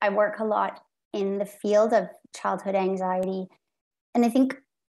 And I work a lot in the field of childhood anxiety. And I think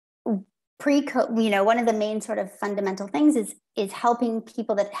one of the main sort of fundamental things is helping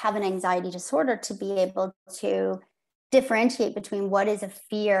people that have an anxiety disorder to be able to differentiate between what is a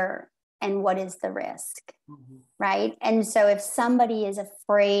fear and what is the risk, right? And so if somebody is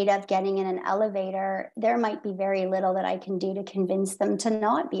afraid of getting in an elevator, there might be very little that I can do to convince them to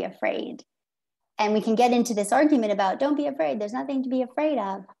not be afraid. And we can get into this argument about don't be afraid, there's nothing to be afraid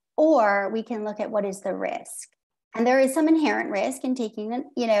of. Or we can look at what is the risk. And there is some inherent risk in taking,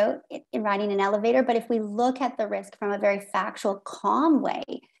 in riding an elevator. But if we look at the risk from a very factual, calm way,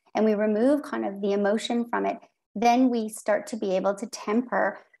 and we remove kind of the emotion from it, then we start to be able to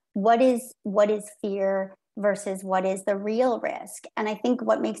temper what is fear versus what is the real risk. And I think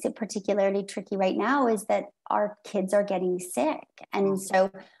what makes it particularly tricky right now is that our kids are getting sick. And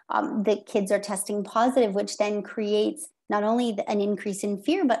so the kids are testing positive, which then creates not only an increase in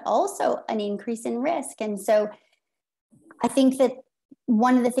fear, but also an increase in risk. And so I think that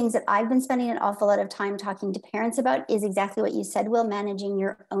one of the things that I've been spending an awful lot of time talking to parents about is exactly what you said, Will, managing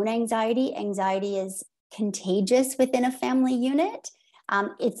your own anxiety. Anxiety is contagious within a family unit.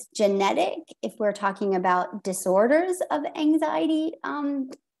 It's genetic if we're talking about disorders of anxiety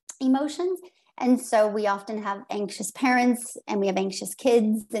emotions. And so we often have anxious parents and we have anxious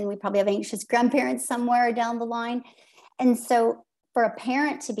kids and we probably have anxious grandparents somewhere down the line. And so for a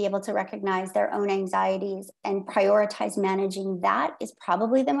parent to be able to recognize their own anxieties and prioritize managing that is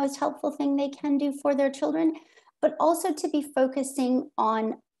probably the most helpful thing they can do for their children, but also to be focusing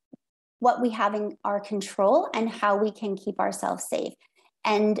on what we have in our control and how we can keep ourselves safe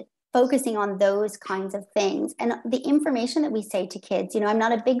and focusing on those kinds of things. And the information that we say to kids, I'm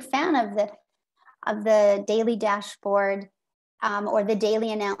not a big fan of the daily dashboard or the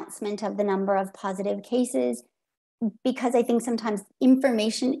daily announcement of the number of positive cases, because I think sometimes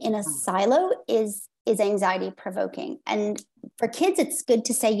information in a silo is anxiety provoking. And for kids, it's good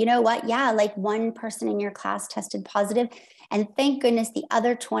to say, you know what? Yeah, like one person in your class tested positive, and thank goodness the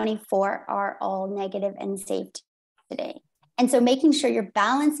other 24 are all negative and safe today. And so making sure you're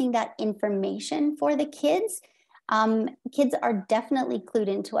balancing that information for the kids. Kids are definitely clued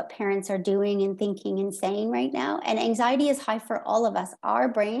into what parents are doing and thinking and saying right now. And anxiety is high for all of us. Our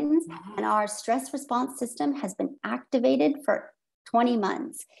brains and our stress response system has been activated for 20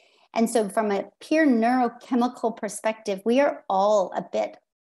 months. And so from a pure neurochemical perspective, we are all a bit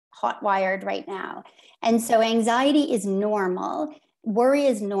hot wired right now. And so anxiety is normal. Worry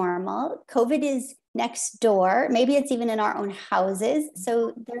is normal. COVID is next door. Maybe it's even in our own houses.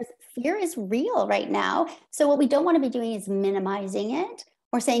 So fear is real right now. So what we don't want to be doing is minimizing it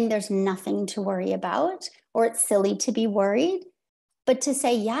or saying there's nothing to worry about or it's silly to be worried, but to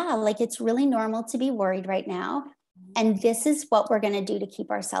say, yeah, like it's really normal to be worried right now. And this is what we're going to do to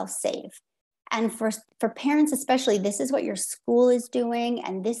keep ourselves safe. And for parents, especially, this is what your school is doing.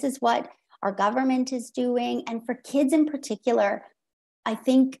 And this is what our government is doing. And for kids in particular, I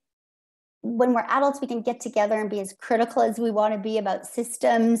think when we're adults, we can get together and be as critical as we want to be about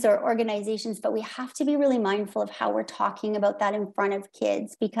systems or organizations, but we have to be really mindful of how we're talking about that in front of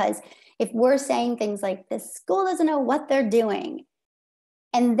kids. Because if we're saying things like, this school doesn't know what they're doing,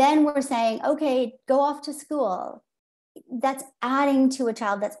 and then we're saying, okay, go off to school, that's adding to a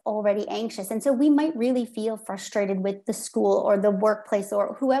child that's already anxious. And so we might really feel frustrated with the school or the workplace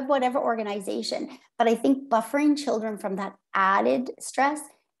or whatever organization. But I think buffering children from that added stress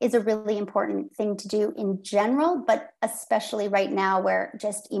is a really important thing to do in general, but especially right now where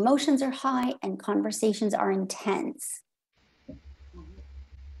just emotions are high and conversations are intense.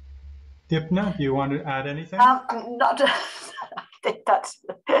 Dipna, do you want to add anything? I think that's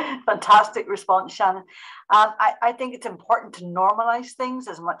a fantastic response, Shannon. I think it's important to normalize things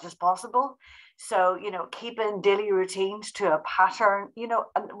as much as possible. So, keeping daily routines to a pattern,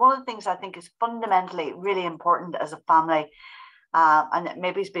 and one of the things I think is fundamentally really important as a family, and it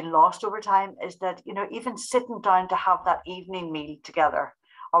maybe it's been lost over time, is that, even sitting down to have that evening meal together,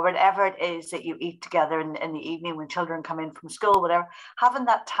 or whatever it is that you eat together in the evening when children come in from school, whatever, having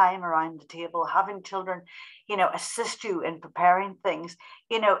that time around the table, having children, assist you in preparing things,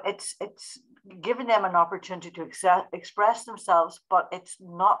 it's giving them an opportunity to express themselves, but it's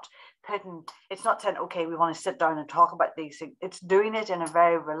not saying, okay, we want to sit down and talk about these things. It's doing it in a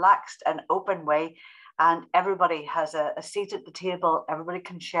very relaxed and open way. And everybody has a seat at the table. Everybody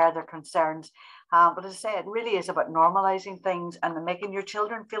can share their concerns. But as I say, it really is about normalizing things and making your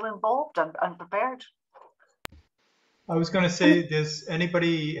children feel involved and prepared. I was going to say, does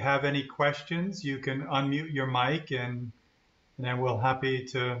anybody have any questions? You can unmute your mic and then we'll happy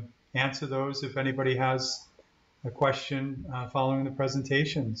to answer those if anybody has a question following the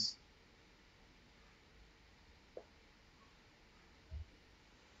presentations.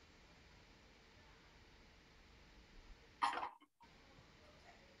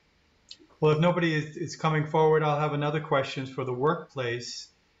 Well, if nobody is coming forward, I'll have another question for the workplace.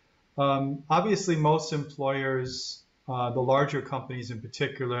 Obviously, most employers, the larger companies in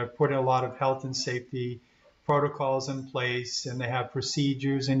particular, put a lot of health and safety protocols in place, and they have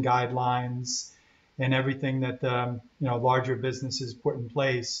procedures and guidelines and everything that larger businesses put in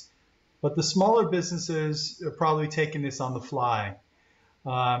place. But the smaller businesses are probably taking this on the fly.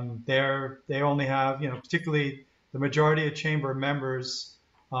 They only have, particularly the majority of chamber members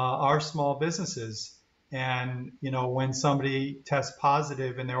are small businesses. And, when somebody tests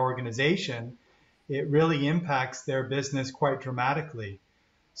positive in their organization, it really impacts their business quite dramatically.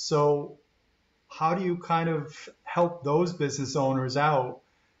 So how do you kind of help those business owners out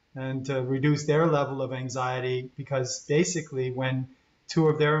and to reduce their level of anxiety? Because basically when 2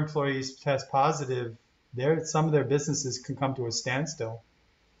 of their employees test positive, some of their businesses can come to a standstill.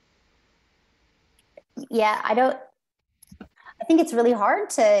 Yeah, I think it's really hard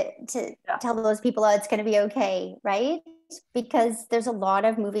to tell those people, oh, it's going to be okay, right? Because there's a lot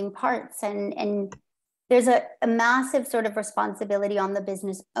of moving parts and there's a massive sort of responsibility on the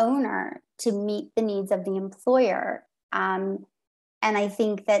business owner to meet the needs of the employer. And I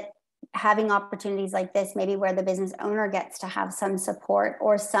think that having opportunities like this, maybe where the business owner gets to have some support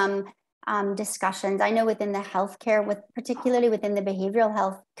or some discussions. I know within the healthcare, particularly within the behavioral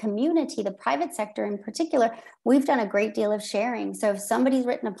health community, the private sector in particular, we've done a great deal of sharing. So if somebody's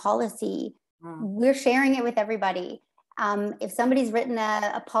written a policy, we're sharing it with everybody. If somebody's written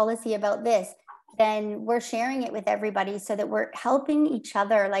a policy about this, then we're sharing it with everybody so that we're helping each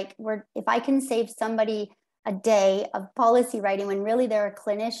other. Like if I can save somebody a day of policy writing when really they're a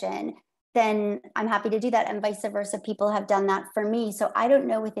clinician, then I'm happy to do that. And vice versa, people have done that for me. So I don't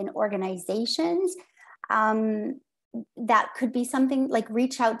know within organizations, that could be something like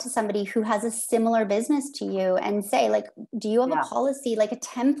reach out to somebody who has a similar business to you and say, like, do you have a policy, like a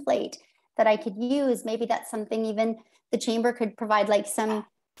template that I could use? Maybe that's something even the chamber could provide, like some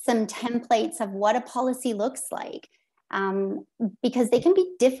templates of what a policy looks like. Because they can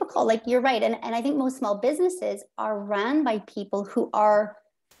be difficult, like you're right. And I think most small businesses are run by people who are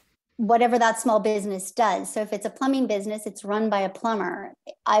whatever that small business does. So if it's a plumbing business, it's run by a plumber.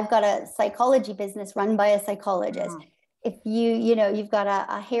 I've got a psychology business run by a psychologist. If you've got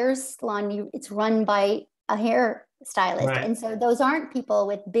a hair salon, it's run by a hair stylist. Right. And so those aren't people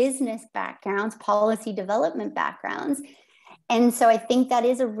with business backgrounds, policy development backgrounds. And so I think that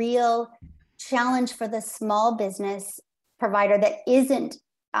is a real challenge for the small business provider that isn't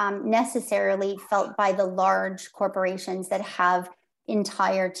necessarily felt by the large corporations that have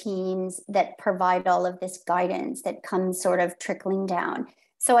entire teams that provide all of this guidance that comes sort of trickling down.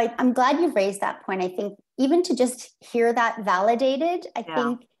 So I'm glad you've raised that point. I think even to just hear that validated, I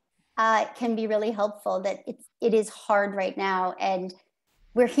think can be really helpful, that it is hard right now. And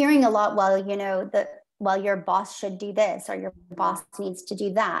we're hearing a lot, well, your boss should do this or your boss needs to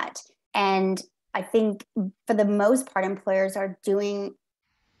do that. And I think for the most part, employers are doing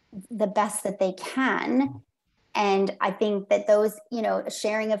the best that they can. And I think that those,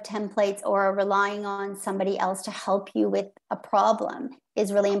 sharing of templates or relying on somebody else to help you with a problem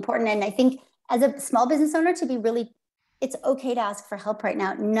is really important. And I think as a small business owner, it's okay to ask for help right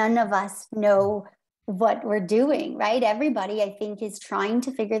now. None of us know what we're doing, right? Everybody, I think, is trying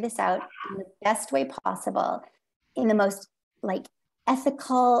to figure this out in the best way possible, in the most like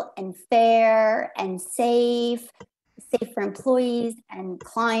ethical and fair and safe for employees and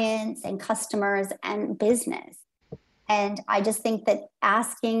clients and customers and business. And I just think that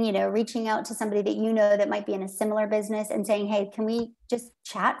asking, you know, reaching out to somebody that you know that might be in a similar business and saying, hey, can we just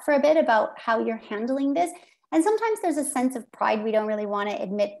chat for a bit about how you're handling this? And sometimes there's a sense of pride. We don't really want to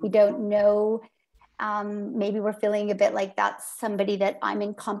admit we don't know. Maybe we're feeling a bit like that's somebody that I'm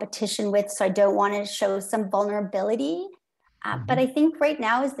in competition with, so I don't want to show some vulnerability. But I think right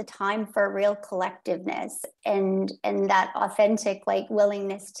now is the time for real collectiveness and that authentic like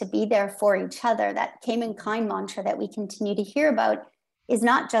willingness to be there for each other. That Cayman kind mantra that we continue to hear about is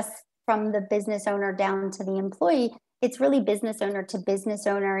not just from the business owner down to the employee. It's really business owner to business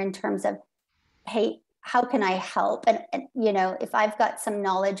owner in terms of, hey, how can I help? And you know, if I've got some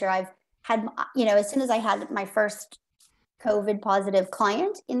knowledge or I've had, you know, as soon as I had my first COVID positive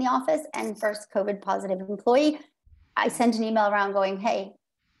client in the office and first COVID positive employee, I sent an email around going, hey,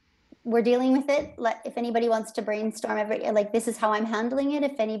 we're dealing with it. If anybody wants to brainstorm, like this is how I'm handling it,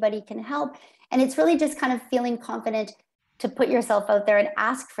 if anybody can help. And it's really just kind of feeling confident to put yourself out there and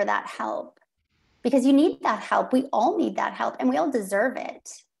ask for that help, because you need that help. We all need that help and we all deserve it.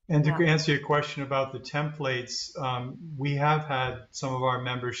 And to answer your question about the templates, we have had some of our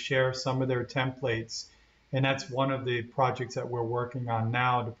members share some of their templates, and that's one of the projects that we're working on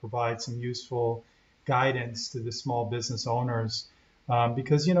now to provide some useful guidance to the small business owners,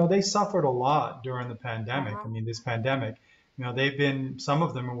 because, you know, they suffered a lot during the pandemic. I mean, this pandemic, you know, some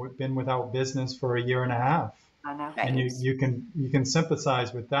of them have been without business for a year and a half. I know. And you can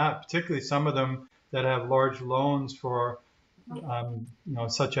sympathize with that, particularly some of them that have large loans for, you know,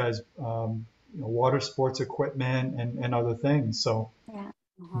 such as, you know, water sports equipment and other things. So,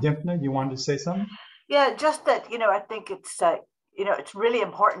 Dimphna, you wanted to say something? Yeah, just that, you know, I think it's, you know, it's really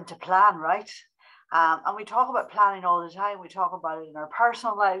important to plan, right? And we talk about planning all the time. We talk about it in our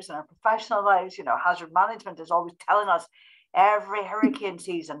personal lives and our professional lives. You know, hazard management is always telling us every hurricane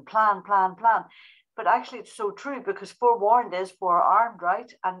season, plan, plan, plan. But actually it's so true, because forewarned is forearmed,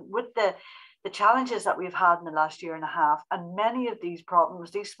 right? And with the challenges that we've had in the last year and a half, and many of these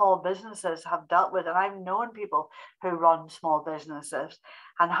problems, these small businesses have dealt with, and I've known people who run small businesses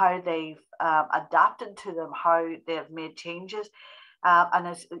and how they've adapted to them, how they've made changes. And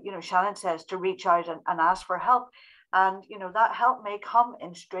as you know, Shannon says, to reach out and ask for help. And, you know, that help may come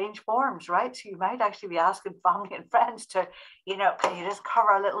in strange forms, right? So you might actually be asking family and friends to, you know, can you just cover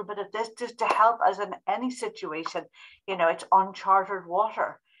a little bit of this just to help, as in any situation, you know, it's uncharted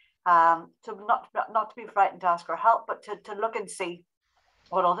water. So not to be frightened to ask for help, but to look and see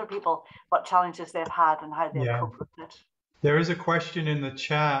what other people, what challenges they've had and how they've coped with it. There is a question in the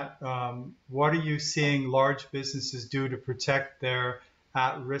chat. What are you seeing large businesses do to protect their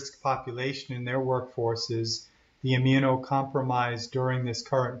at-risk population in their workforces, the immunocompromised during this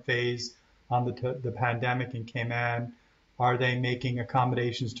current phase on the pandemic in Cayman? Are they making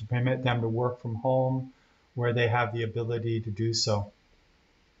accommodations to permit them to work from home where they have the ability to do so?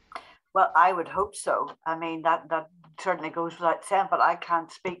 Well, I would hope so. I mean, that certainly goes without saying, but I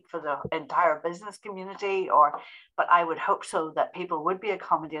can't speak for the entire business community, but I would hope so, that people would be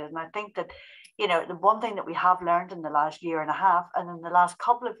accommodated. And I think that, you know, the one thing that we have learned in the last year and a half and in the last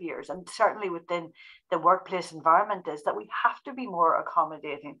couple of years, and certainly within the workplace environment, is that we have to be more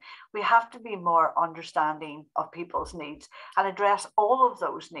accommodating. We have to be more understanding of people's needs and address all of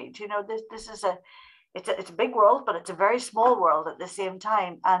those needs. You know, this is it's a big world, but it's a very small world at the same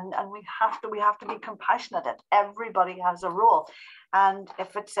time. And we have to be compassionate. Everybody has a role. And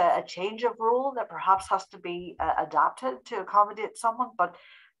if it's a change of role that perhaps has to be adapted to accommodate someone. But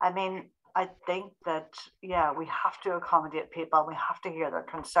I mean, I think that, yeah, we have to accommodate people. We have to hear their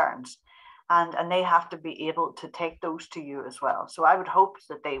concerns. And they have to be able to take those to you as well. So I would hope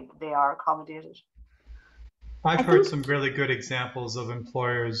that they are accommodated. I've heard some really good examples of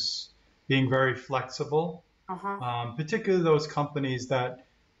employers being very flexible, particularly those companies that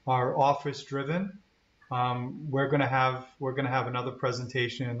are office driven. We're going to have another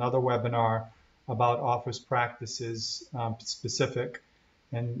presentation, another webinar about office practices specific,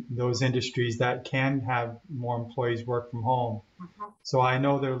 and those industries that can have more employees work from home. So I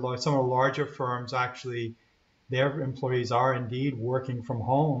know there are some of the larger firms, actually, their employees are indeed working from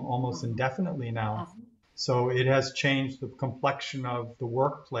home almost indefinitely now. So it has changed the complexion of the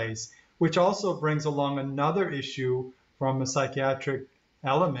workplace, which also brings along another issue from a psychiatric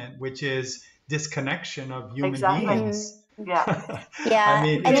element, which is disconnection of human beings. Yeah. Yeah. I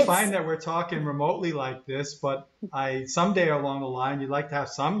mean, and it's fine that we're talking remotely like this, but someday along the line, you'd like to have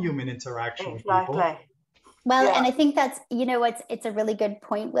some human interaction with people. Exactly. Well, Yeah. and I think that's, it's a really good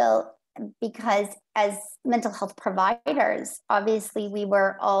point, Will, because as mental health providers, obviously we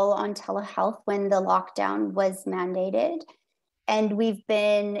were all on telehealth when the lockdown was mandated. And we've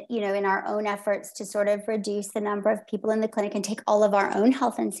been, in our own efforts to sort of reduce the number of people in the clinic and take all of our own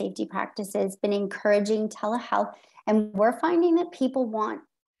health and safety practices, been encouraging telehealth. And we're finding that people want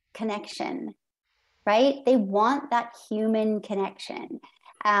connection, right? They want that human connection.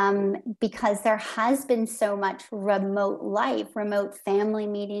 Because there has been so much remote life, remote family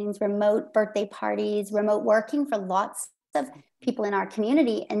meetings, remote birthday parties, remote working for lots of people in our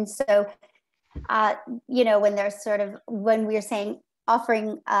community. And so, when there's when we're saying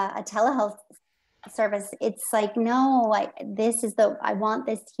offering a telehealth service, it's like, no, I want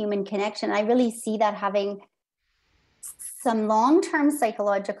this human connection. I really see that having some long-term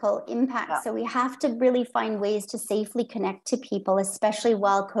psychological impact. Yeah. So we have to really find ways to safely connect to people, especially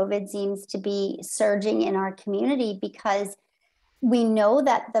while COVID seems to be surging in our community, because we know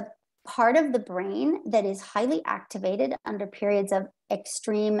that the part of the brain that is highly activated under periods of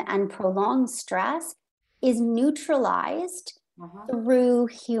extreme and prolonged stress is neutralized through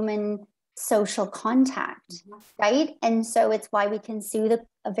human social contact, right? And so it's why we can soothe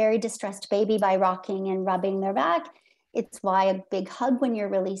a very distressed baby by rocking and rubbing their back. It's why a big hug when you're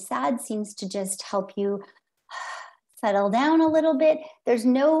really sad seems to just help you settle down a little bit. There's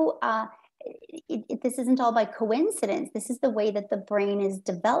no, this isn't all by coincidence. This is the way that the brain is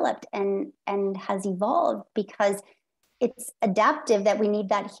developed and has evolved, because it's adaptive that we need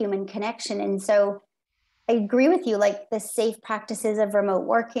that human connection. And so I agree with you, like the safe practices of remote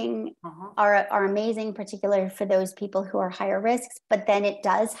working are amazing, particularly for those people who are higher risks, but then it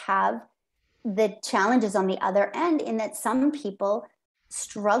does have the challenges on the other end, in that some people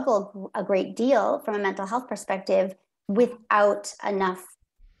struggle a great deal from a mental health perspective without enough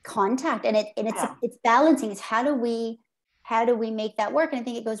contact. And it's balancing. It's how do we make that work? And I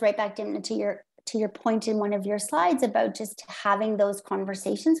think it goes right back to your point in one of your slides about just having those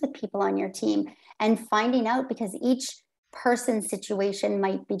conversations with people on your team and finding out, because each person's situation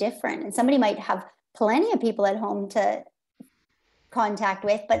might be different, and somebody might have plenty of people at home to contact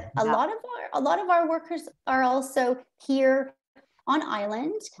with, but a lot of our workers are also here on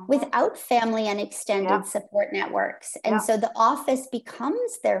island without family and extended support networks, and so the office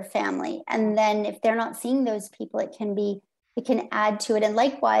becomes their family. And then if they're not seeing those people, it can add to it. And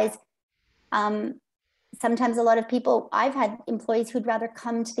likewise, sometimes a lot of people, I've had employees who'd rather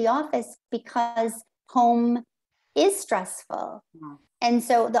come to the office because home is stressful, and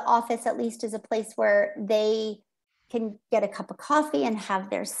so the office at least is a place where they can get a cup of coffee and have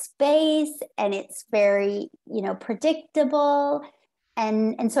their space, and it's very, predictable.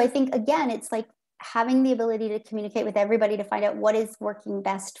 And so I think, again, it's like having the ability to communicate with everybody to find out what is working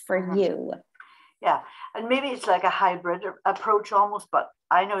best for you. Yeah, and maybe it's like a hybrid approach almost, but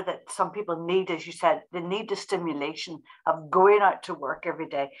I know that some people need, as you said, they need the stimulation of going out to work every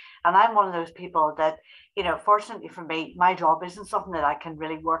day. And I'm one of those people that, fortunately for me, my job isn't something that I can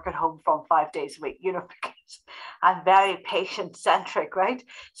really work at home from 5 days a week, because I'm very patient centric, right?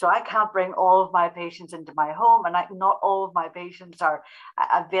 So I can't bring all of my patients into my home, and not all of my patients are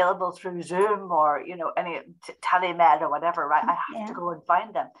available through Zoom or, any telemed or whatever, right? I have to go and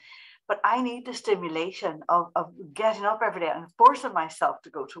find them. But I need the stimulation of getting up every day and forcing myself to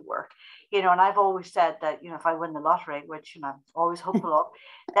go to work, and I've always said that, if I win the lottery, which, I'm always hopeful of,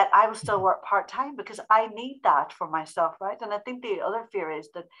 that I will still work part-time, because I need that for myself, right? And I think the other fear is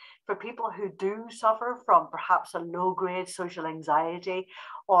that for people who do suffer from perhaps a low-grade social anxiety,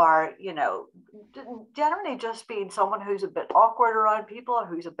 or, generally just being someone who's a bit awkward around people, or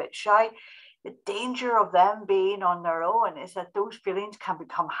who's a bit shy, the danger of them being on their own is that those feelings can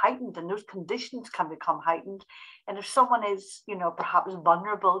become heightened, and those conditions can become heightened. And if someone is, perhaps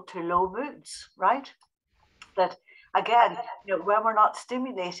vulnerable to low moods, right? That again, when we're not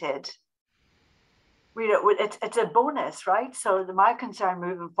stimulated, it's a bonus, right? So my concern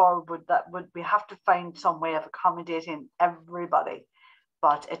moving forward would we have to find some way of accommodating everybody,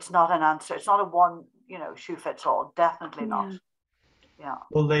 but it's not an answer. It's not a one, shoe fits all. Definitely not. Yeah.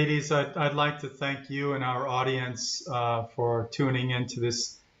 Well, ladies, I'd like to thank you and our audience for tuning into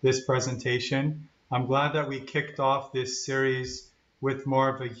this presentation. I'm glad that we kicked off this series with more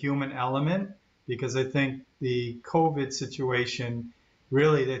of a human element, because I think the COVID situation,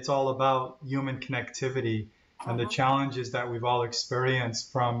 really, it's all about human connectivity and the challenges that we've all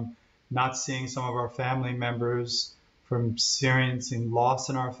experienced from not seeing some of our family members, from experiencing loss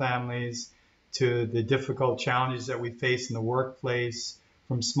in our families, to the difficult challenges that we face in the workplace,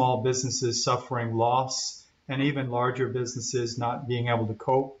 from small businesses suffering loss and even larger businesses not being able to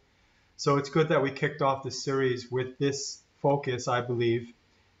cope. So it's good that we kicked off the series with this focus, I believe.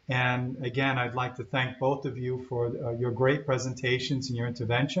 And again, I'd like to thank both of you for your great presentations and your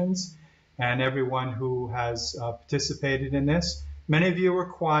interventions, and everyone who has participated in this. Many of you were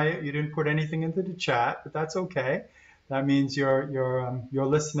quiet. You didn't put anything into the chat, but that's okay. That means you're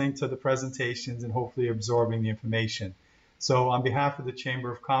listening to the presentations and hopefully absorbing the information. So on behalf of the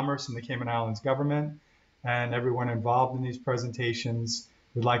Chamber of Commerce and the Cayman Islands government and everyone involved in these presentations,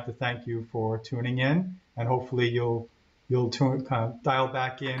 we'd like to thank you for tuning in, and hopefully you'll dial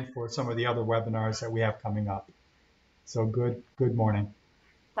back in for some of the other webinars that we have coming up. So good morning.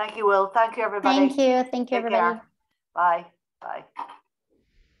 Thank you, Will. Thank you, everybody. Thank you. Thank you, everybody. Bye. Bye.